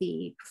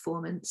the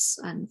performance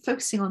and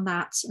focusing on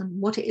that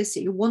and what it is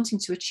that you're wanting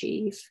to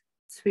achieve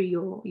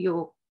through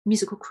your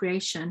musical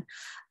creation,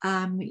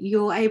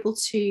 you're able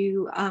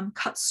to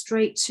cut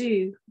straight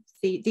to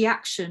the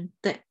action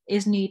that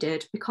is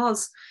needed,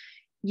 because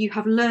you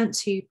have learned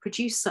to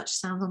produce such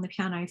sounds on the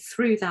piano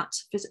through that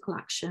physical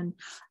action.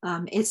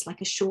 It's like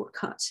a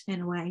shortcut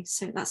in a way.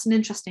 So that's an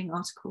interesting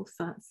article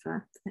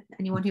for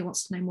anyone who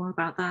wants to know more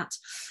about that.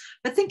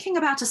 But thinking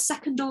about a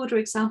second order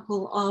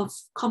example of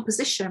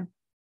composition,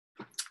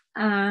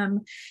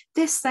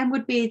 this then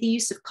would be the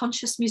use of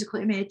conscious musical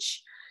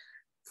image,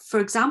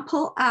 for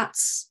example, at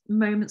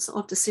moments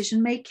of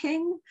decision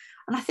making.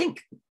 And I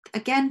think,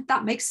 again,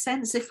 that makes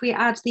sense if we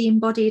add the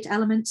embodied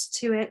elements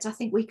to it. I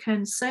think we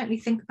can certainly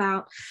think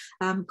about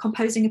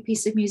composing a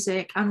piece of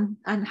music and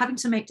having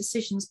to make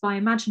decisions by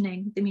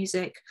imagining the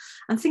music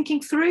and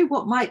thinking through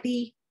what might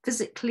be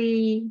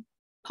physically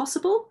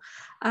possible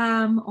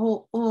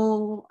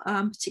or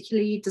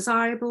particularly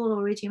desirable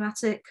or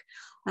idiomatic.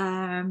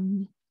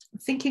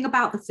 Thinking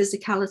about the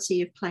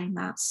physicality of playing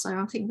that. So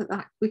I think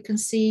that we can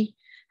see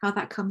how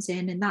that comes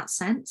in that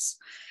sense.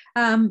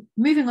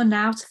 Moving on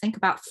now to think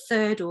about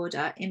third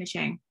order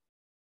imaging.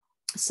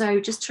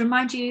 So just to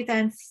remind you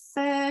then,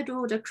 third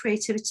order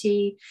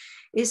creativity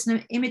is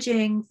an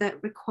imaging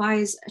that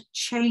requires a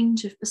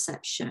change of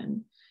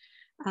perception.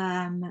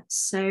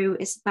 So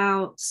it's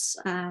about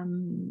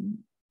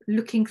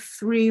looking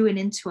through and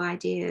into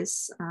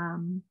ideas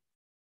and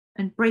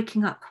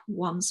breaking up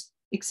one's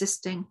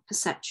existing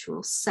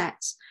perceptual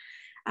set.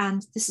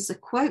 And this is a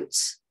quote,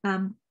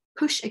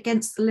 push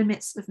against the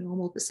limits of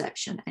normal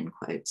perception, end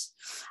quote.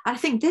 I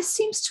think this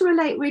seems to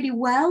relate really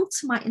well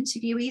to my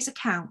interviewees'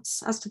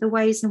 accounts as to the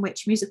ways in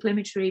which musical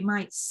imagery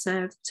might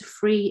serve to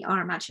free our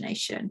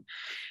imagination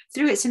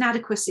through its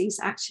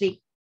inadequacies,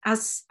 actually,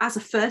 as a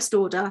first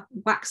order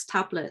wax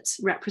tablet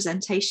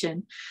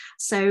representation.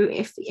 So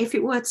if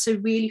it were to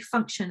really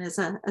function as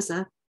a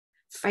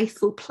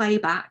faithful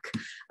playback,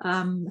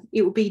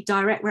 it would be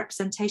direct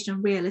representation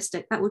and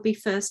realistic. That would be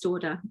first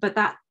order, but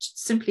that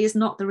simply is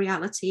not the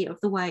reality of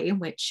the way in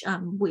which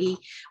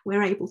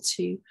we're able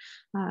to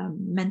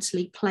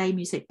mentally play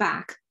music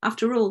back.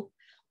 After all,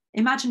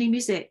 imagining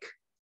music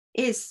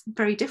is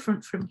very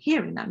different from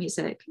hearing that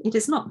music. It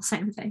is not the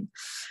same thing.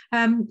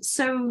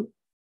 So,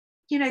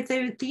 you know,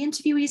 the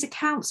interviewees'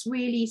 accounts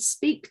really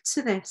speak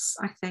to this,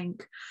 I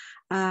think.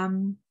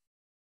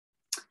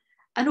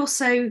 And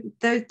also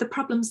the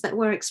problems that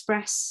were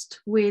expressed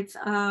with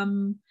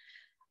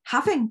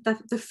having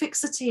the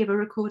fixity of a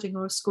recording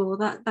or a score,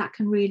 that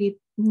can really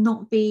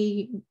not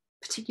be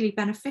particularly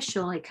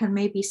beneficial. It can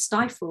maybe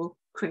stifle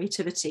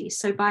creativity.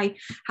 So by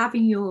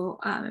having your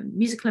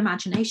musical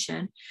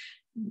imagination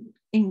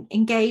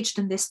engaged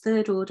in this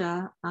third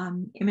order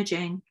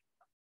imaging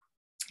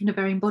in a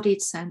very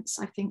embodied sense,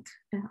 I think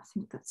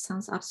that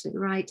sounds absolutely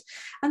right.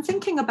 And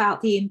thinking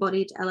about the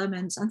embodied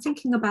elements and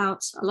thinking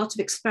about a lot of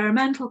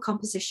experimental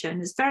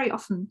composition is very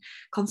often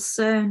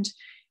concerned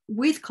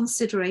with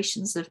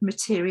considerations of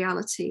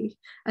materiality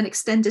and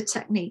extended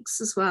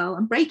techniques as well,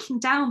 and breaking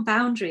down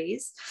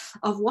boundaries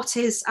of what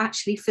is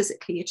actually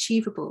physically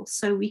achievable.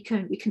 So we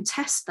can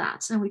test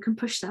that and we can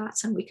push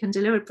that and we can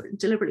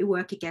deliberately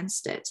work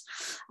against it.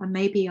 And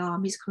maybe our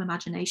musical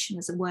imagination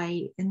is a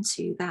way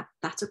into that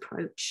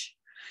approach.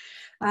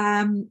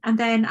 And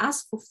then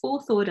as for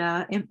fourth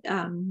order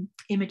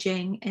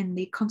imaging in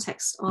the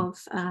context of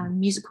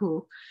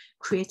musical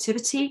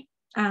creativity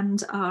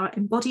and our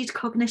embodied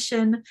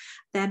cognition,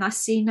 then I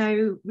see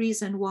no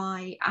reason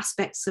why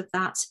aspects of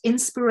that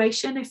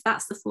inspiration, if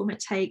that's the form it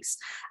takes,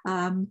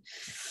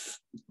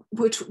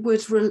 would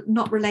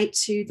not relate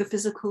to the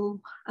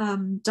physical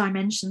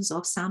dimensions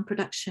of sound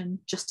production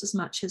just as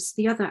much as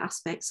the other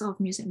aspects of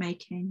music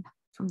making,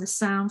 from the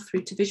sound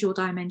through to visual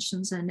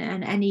dimensions and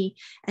any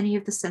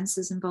of the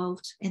senses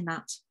involved in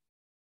that.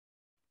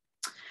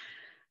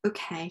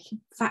 Okay,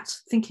 in fact,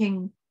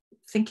 thinking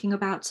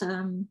about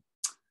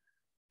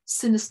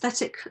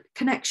synesthetic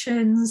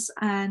connections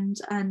and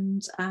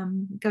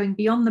going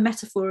beyond the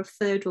metaphor of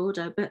third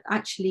order, but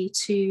actually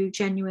to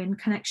genuine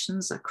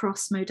connections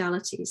across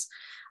modalities,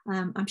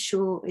 I'm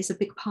sure is a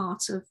big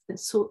part of the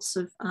sorts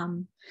of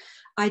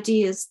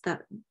ideas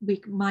that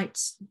we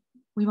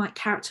might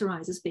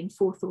characterize as being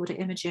fourth order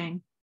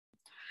imaging.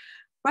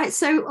 Right,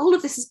 so all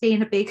of this has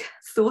been a big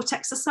thought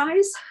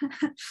exercise.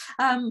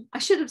 I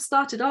should have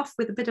started off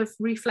with a bit of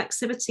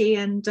reflexivity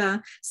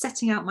and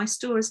setting out my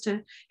story as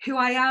to who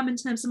I am in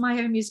terms of my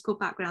own musical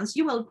backgrounds.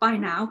 You will by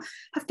now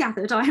have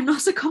gathered I am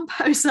not a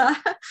composer,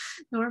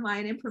 nor am I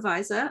an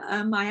improviser.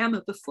 I am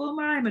a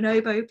performer, I'm an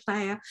oboe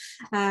player.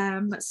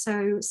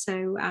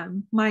 So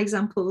my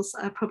examples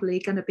are probably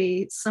going to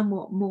be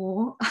somewhat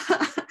more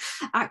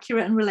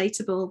accurate and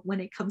relatable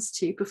when it comes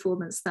to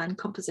performance than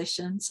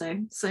composition.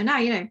 So now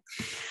you know.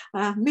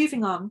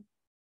 Moving on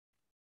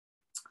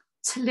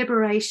to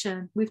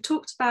liberation. We've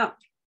talked about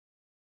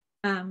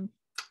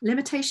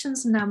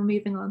limitations, and now we're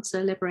moving on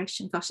to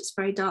liberation. Gosh, it's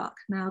very dark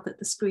now that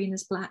the screen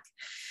is black.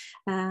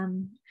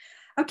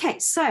 Okay,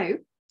 so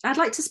I'd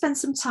like to spend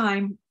some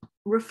time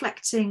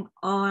reflecting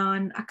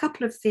on a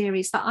couple of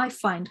theories that I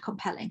find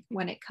compelling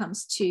when it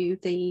comes to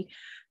the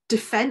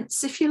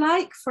defense, if you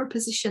like, for a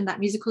position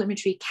that musical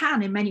imagery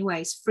can in many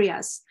ways free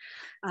us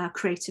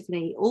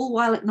creatively, all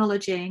while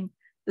acknowledging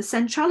the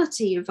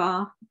centrality of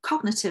our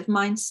cognitive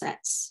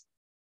mindsets.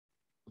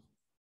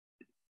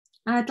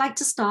 And I'd like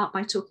to start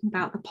by talking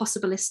about the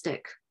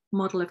possibilistic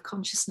model of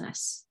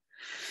consciousness.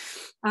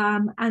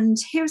 And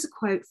here's a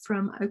quote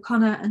from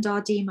O'Connor and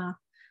Ardema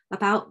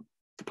about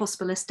the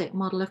possibilistic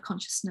model of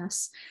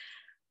consciousness.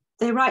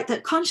 They write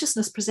that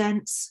consciousness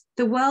presents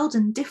the world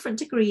in different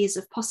degrees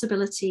of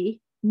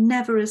possibility,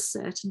 never as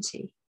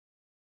certainty.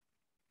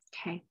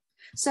 Okay,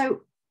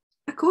 so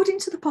according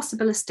to the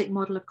possibilistic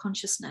model of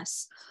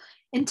consciousness,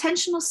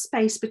 intentional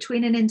space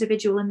between an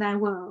individual and their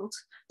world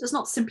does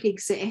not simply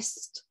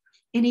exist.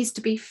 It needs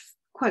to be,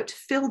 quote,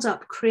 filled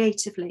up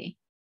creatively.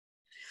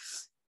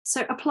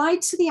 So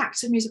applied to the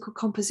act of musical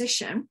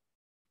composition,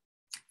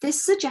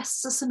 this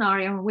suggests a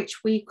scenario in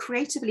which we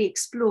creatively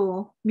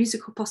explore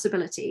musical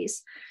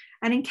possibilities.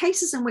 And in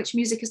cases in which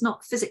music is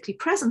not physically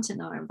present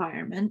in our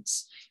environment,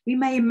 we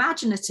may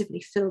imaginatively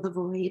fill the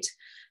void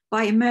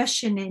by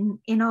immersion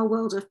in our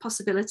world of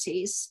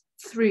possibilities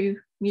through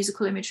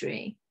musical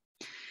imagery.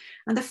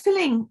 And the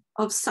filling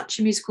of such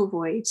a musical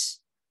void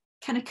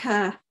can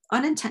occur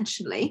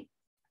unintentionally,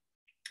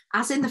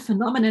 as in the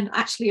phenomenon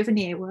actually of an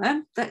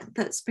earworm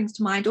that springs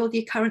to mind, or the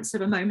occurrence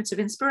of a moment of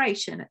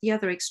inspiration at the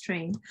other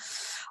extreme.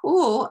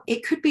 Or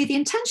it could be the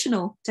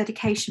intentional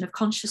dedication of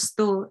conscious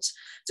thought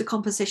to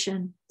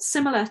composition,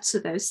 similar to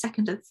those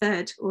second and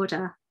third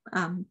order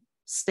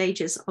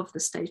stages of the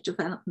stage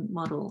development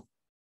model.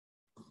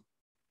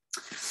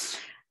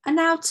 And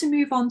now to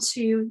move on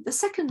to the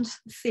second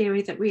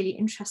theory that really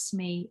interests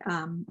me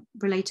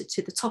related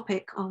to the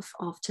topic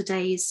of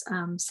today's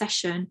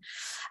session,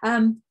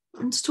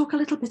 and to talk a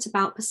little bit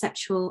about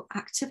perceptual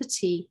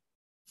activity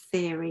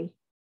theory.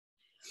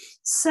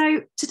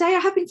 So today I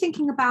have been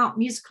thinking about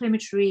musical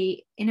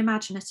imagery in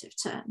imaginative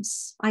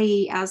terms,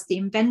 i.e. as the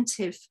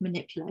inventive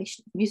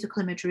manipulation of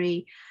musical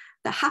imagery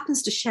that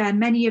happens to share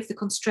many of the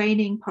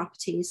constraining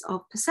properties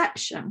of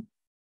perception.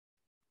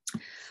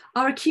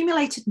 Our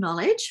accumulated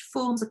knowledge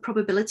forms a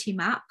probability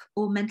map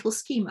or mental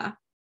schema.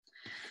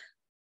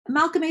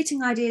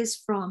 Amalgamating ideas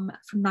from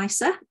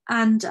NICER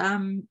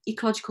and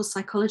ecological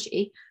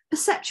psychology,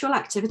 perceptual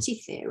activity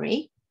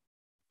theory,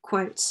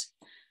 quote,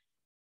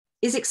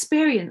 is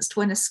experienced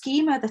when a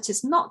schema that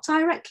is not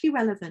directly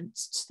relevant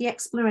to the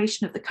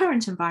exploration of the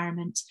current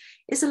environment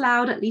is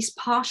allowed at least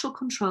partial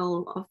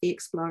control of the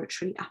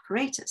exploratory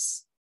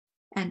apparatus,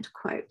 end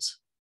quote.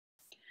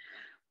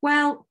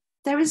 Well,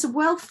 there is a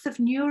wealth of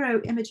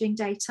neuroimaging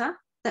data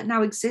that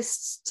now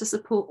exists to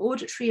support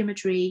auditory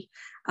imagery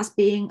as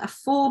being a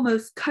form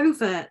of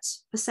covert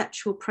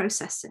perceptual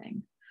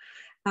processing.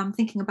 I'm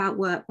thinking about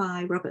work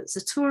by Robert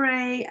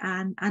Zatorre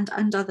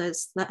and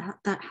others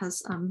that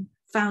has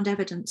found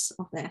evidence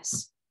of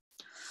this.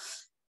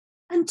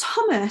 And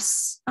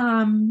Thomas,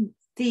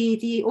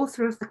 the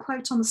author of the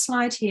quote on the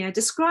slide here,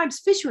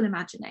 describes visual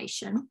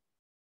imagination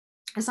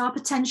as our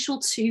potential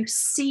to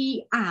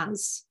see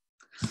as.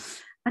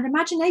 And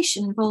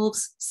imagination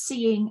involves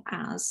seeing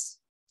as,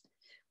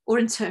 or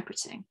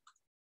interpreting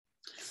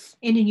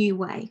in a new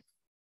way.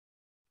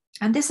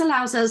 And this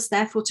allows us,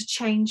 therefore, to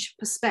change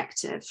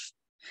perspective.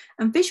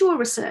 And visual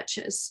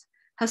researchers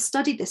have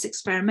studied this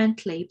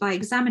experimentally by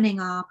examining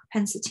our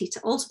propensity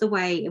to alter the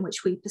way in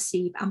which we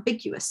perceive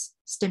ambiguous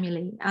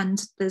stimuli.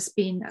 And there's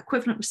been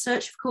equivalent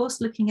research, of course,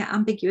 looking at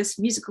ambiguous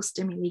musical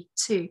stimuli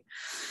too.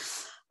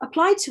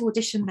 Applied to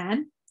audition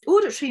then,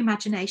 auditory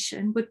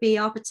imagination would be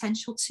our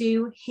potential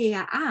to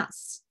hear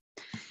as.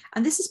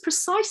 And this is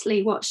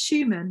precisely what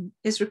Schumann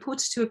is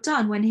reported to have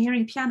done when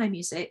hearing piano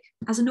music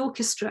as an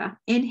orchestra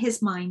in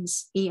his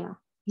mind's ear.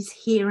 He's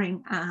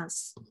hearing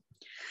as.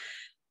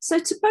 So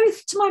to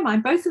my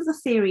mind, both of the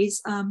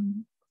theories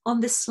on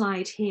this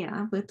slide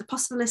here, with the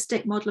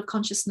possibilistic model of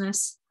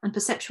consciousness and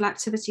perceptual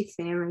activity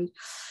theory,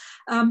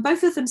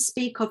 Both of them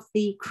speak of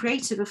the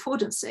creative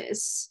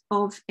affordances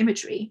of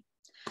imagery,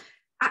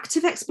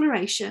 active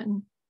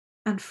exploration,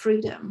 and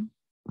freedom.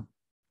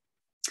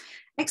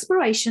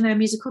 Exploration and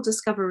musical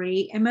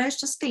discovery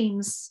emerged as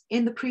themes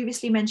in the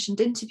previously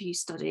mentioned interview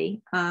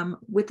study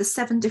with the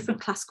 7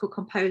 different classical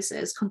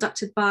composers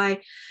conducted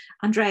by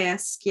Andrea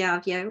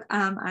Schiavio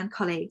and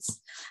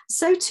colleagues.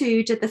 So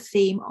too did the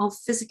theme of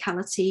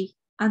physicality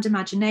and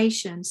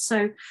imagination.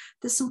 So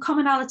there's some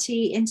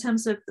commonality in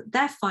terms of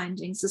their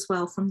findings as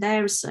well from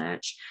their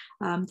research,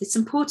 this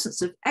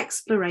importance of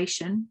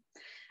exploration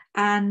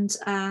and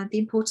the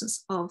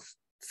importance of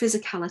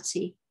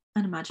physicality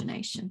and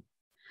imagination.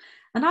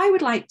 And I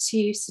would like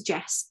to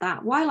suggest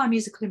that while our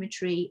musical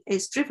imagery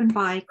is driven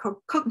by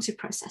cognitive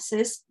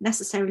processes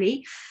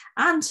necessarily,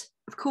 and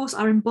of course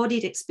our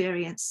embodied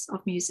experience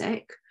of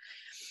music,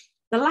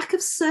 the lack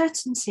of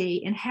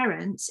certainty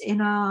inherent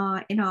in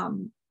our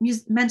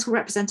mental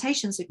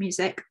representations of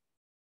music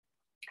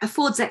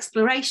affords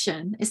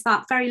exploration, is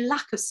that very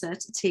lack of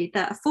certainty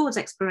that affords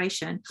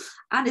exploration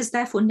and is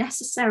therefore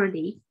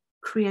necessarily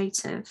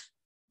creative.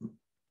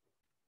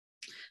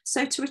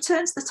 So to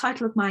return to the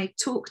title of my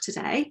talk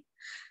today,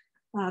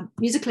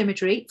 musical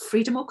imagery,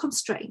 freedom or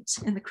constraint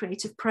in the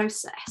creative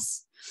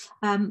process.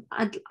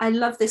 I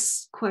love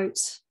this quote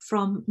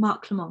from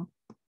Marc Clement,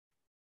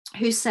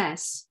 who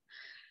says,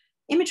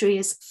 imagery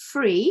is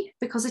free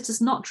because it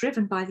is not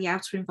driven by the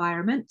outer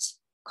environment,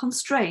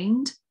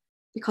 constrained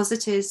because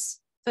it is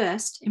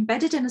first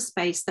embedded in a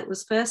space that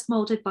was first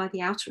molded by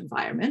the outer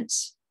environment,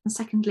 and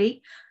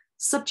secondly,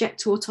 subject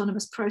to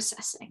autonomous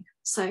processing.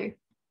 So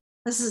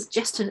this is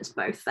just in its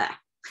both there.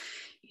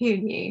 Who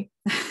knew?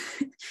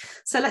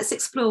 So let's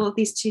explore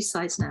these 2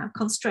 sides now,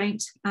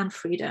 constraint and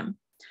freedom.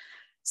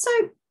 So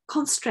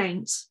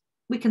constraint,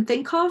 we can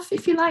think of,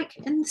 if you like,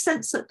 in the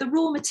sense that the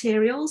raw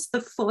materials,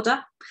 the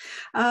fodder,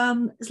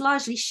 is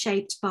largely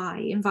shaped by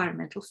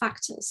environmental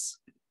factors.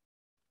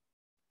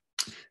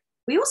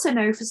 We also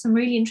know from some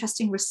really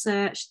interesting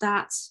research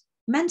that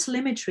mental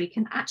imagery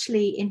can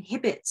actually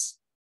inhibit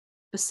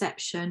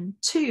perception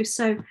too.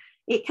 So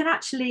it can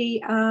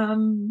actually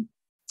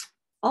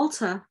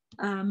alter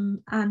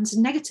and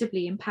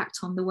negatively impact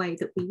on the way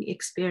that we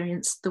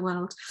experience the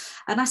world.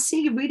 And I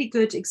see a really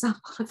good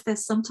example of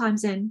this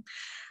sometimes in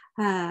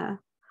our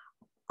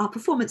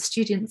performance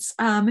students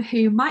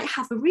who might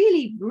have a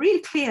really, really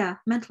clear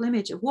mental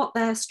image of what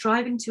they're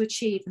striving to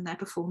achieve in their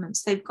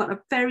performance. They've got a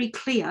very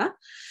clear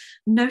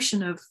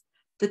notion of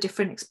the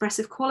different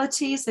expressive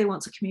qualities they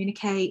want to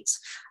communicate,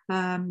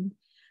 to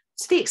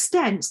the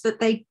extent that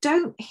they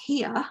don't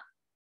hear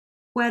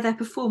where their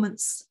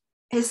performance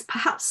is,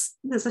 perhaps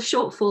there's a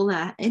shortfall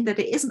there in that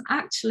it isn't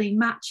actually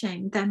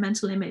matching their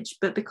mental image,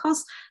 but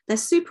because they're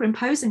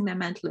superimposing their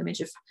mental image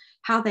of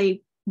how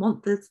they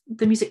want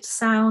the music to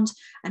sound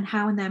and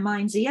how in their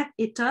mind's ear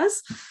it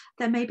does,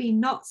 they're maybe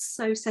not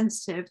so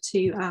sensitive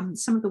to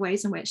some of the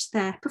ways in which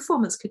their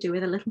performance could do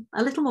with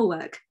a little more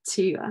work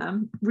to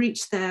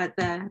reach their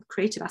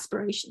creative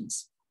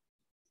aspirations.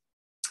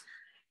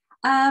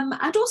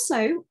 And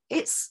also,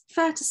 it's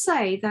fair to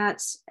say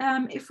that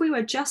if we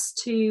were just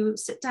to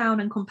sit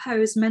down and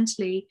compose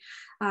mentally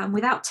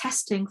without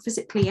testing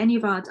physically any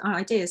of our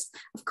ideas,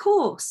 of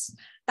course,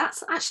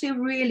 that's actually a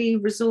really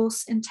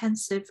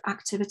resource-intensive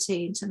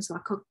activity in terms of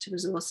our cognitive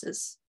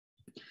resources.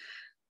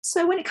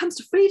 So when it comes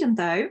to freedom,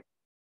 though,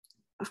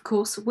 of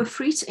course, we're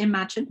free to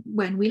imagine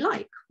when we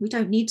like. We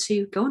don't need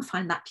to go and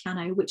find that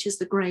piano, which is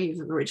the grave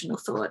of original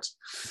thought.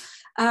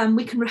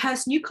 We can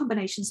rehearse new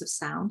combinations of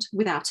sound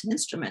without an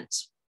instrument,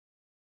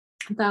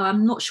 though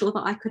I'm not sure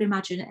that I could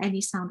imagine any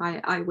sound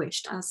I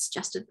wished, as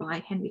suggested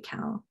by Henry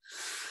Cowell.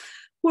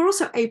 We're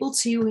also able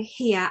to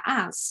hear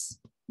as,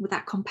 with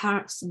that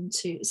comparison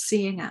to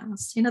seeing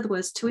as, in other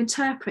words, to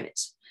interpret,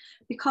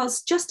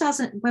 because just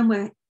as when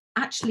we're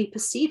actually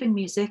perceiving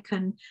music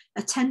and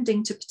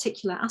attending to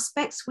particular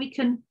aspects, we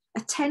can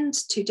attend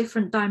to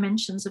different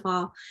dimensions of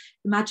our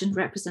imagined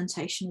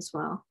representation as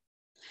well.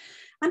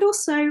 And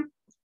also,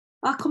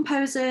 our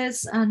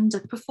composers and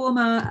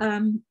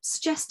performer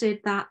suggested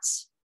that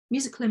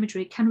musical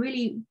imagery can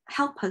really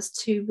help us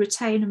to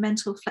retain a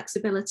mental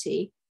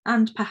flexibility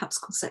and perhaps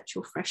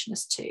conceptual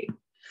freshness too.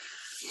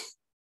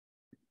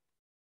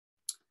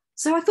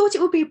 So I thought it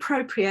would be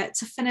appropriate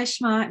to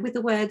finish with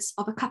the words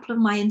of a couple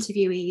of my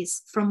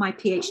interviewees from my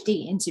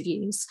PhD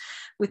interviews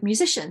with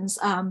musicians,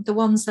 the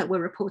ones that were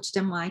reported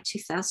in my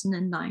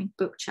 2009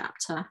 book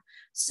chapter.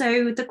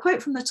 So the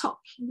quote from the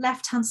top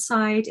left-hand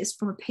side is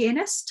from a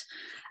pianist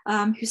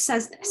who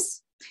says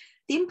this: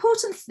 "The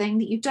important thing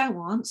that you don't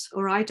want,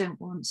 or I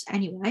don't want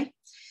anyway,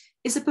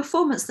 is a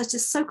performance that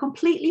is so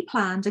completely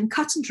planned and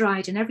cut and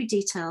dried in every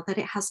detail that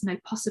it has no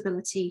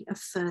possibility of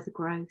further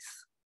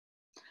growth."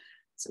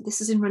 So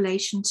this is in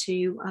relation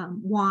to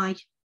why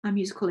a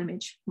musical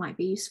image might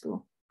be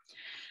useful.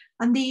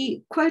 And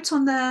the quote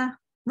on the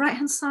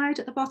right-hand side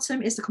at the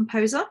bottom is the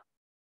composer.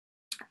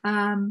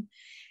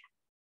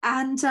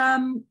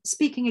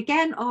 Speaking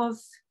again of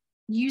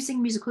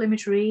using musical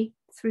imagery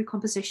through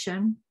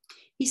composition,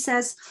 he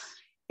says,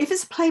 if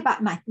it's a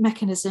playback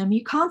mechanism,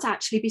 you can't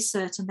actually be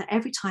certain that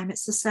every time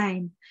it's the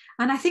same.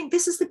 And I think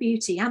this is the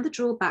beauty and the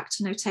drawback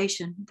to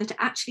notation, that it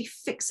actually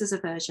fixes a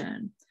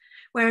version.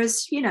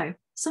 Whereas, you know,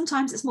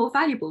 sometimes it's more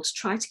valuable to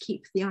try to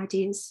keep the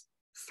ideas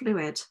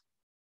fluid.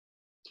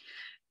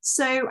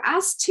 So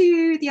as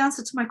to the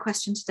answer to my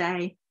question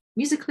today,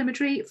 musical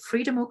imagery,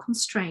 freedom or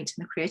constraint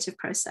in the creative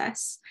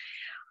process,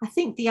 I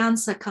think the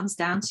answer comes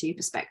down to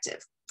perspective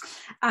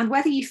and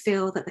whether you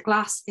feel that the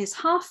glass is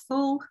half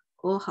full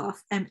or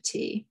half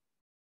empty.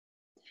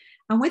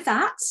 And with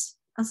that,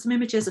 and some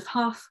images of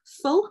half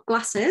full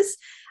glasses,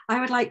 I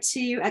would like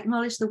to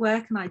acknowledge the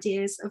work and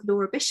ideas of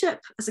Laura Bishop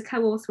as a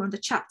co-author on the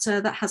chapter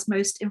that has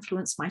most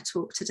influenced my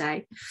talk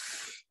today.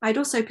 I'd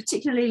also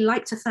particularly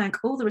like to thank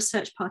all the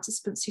research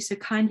participants who so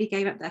kindly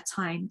gave up their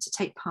time to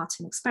take part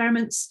in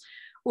experiments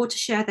or to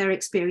share their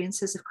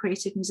experiences of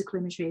creative musical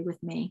imagery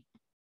with me.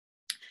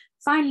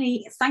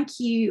 Finally, thank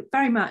you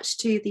very much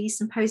to the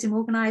symposium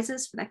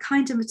organisers for their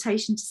kind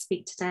invitation to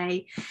speak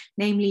today,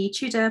 namely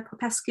Tudor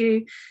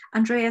Popescu,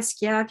 Andrea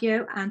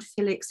Schiavio and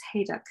Felix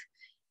Hayduk.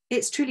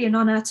 It's truly an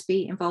honour to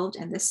be involved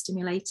in this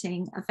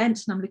stimulating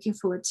event, and I'm looking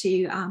forward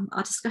to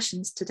our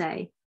discussions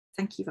today.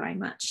 Thank you very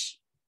much.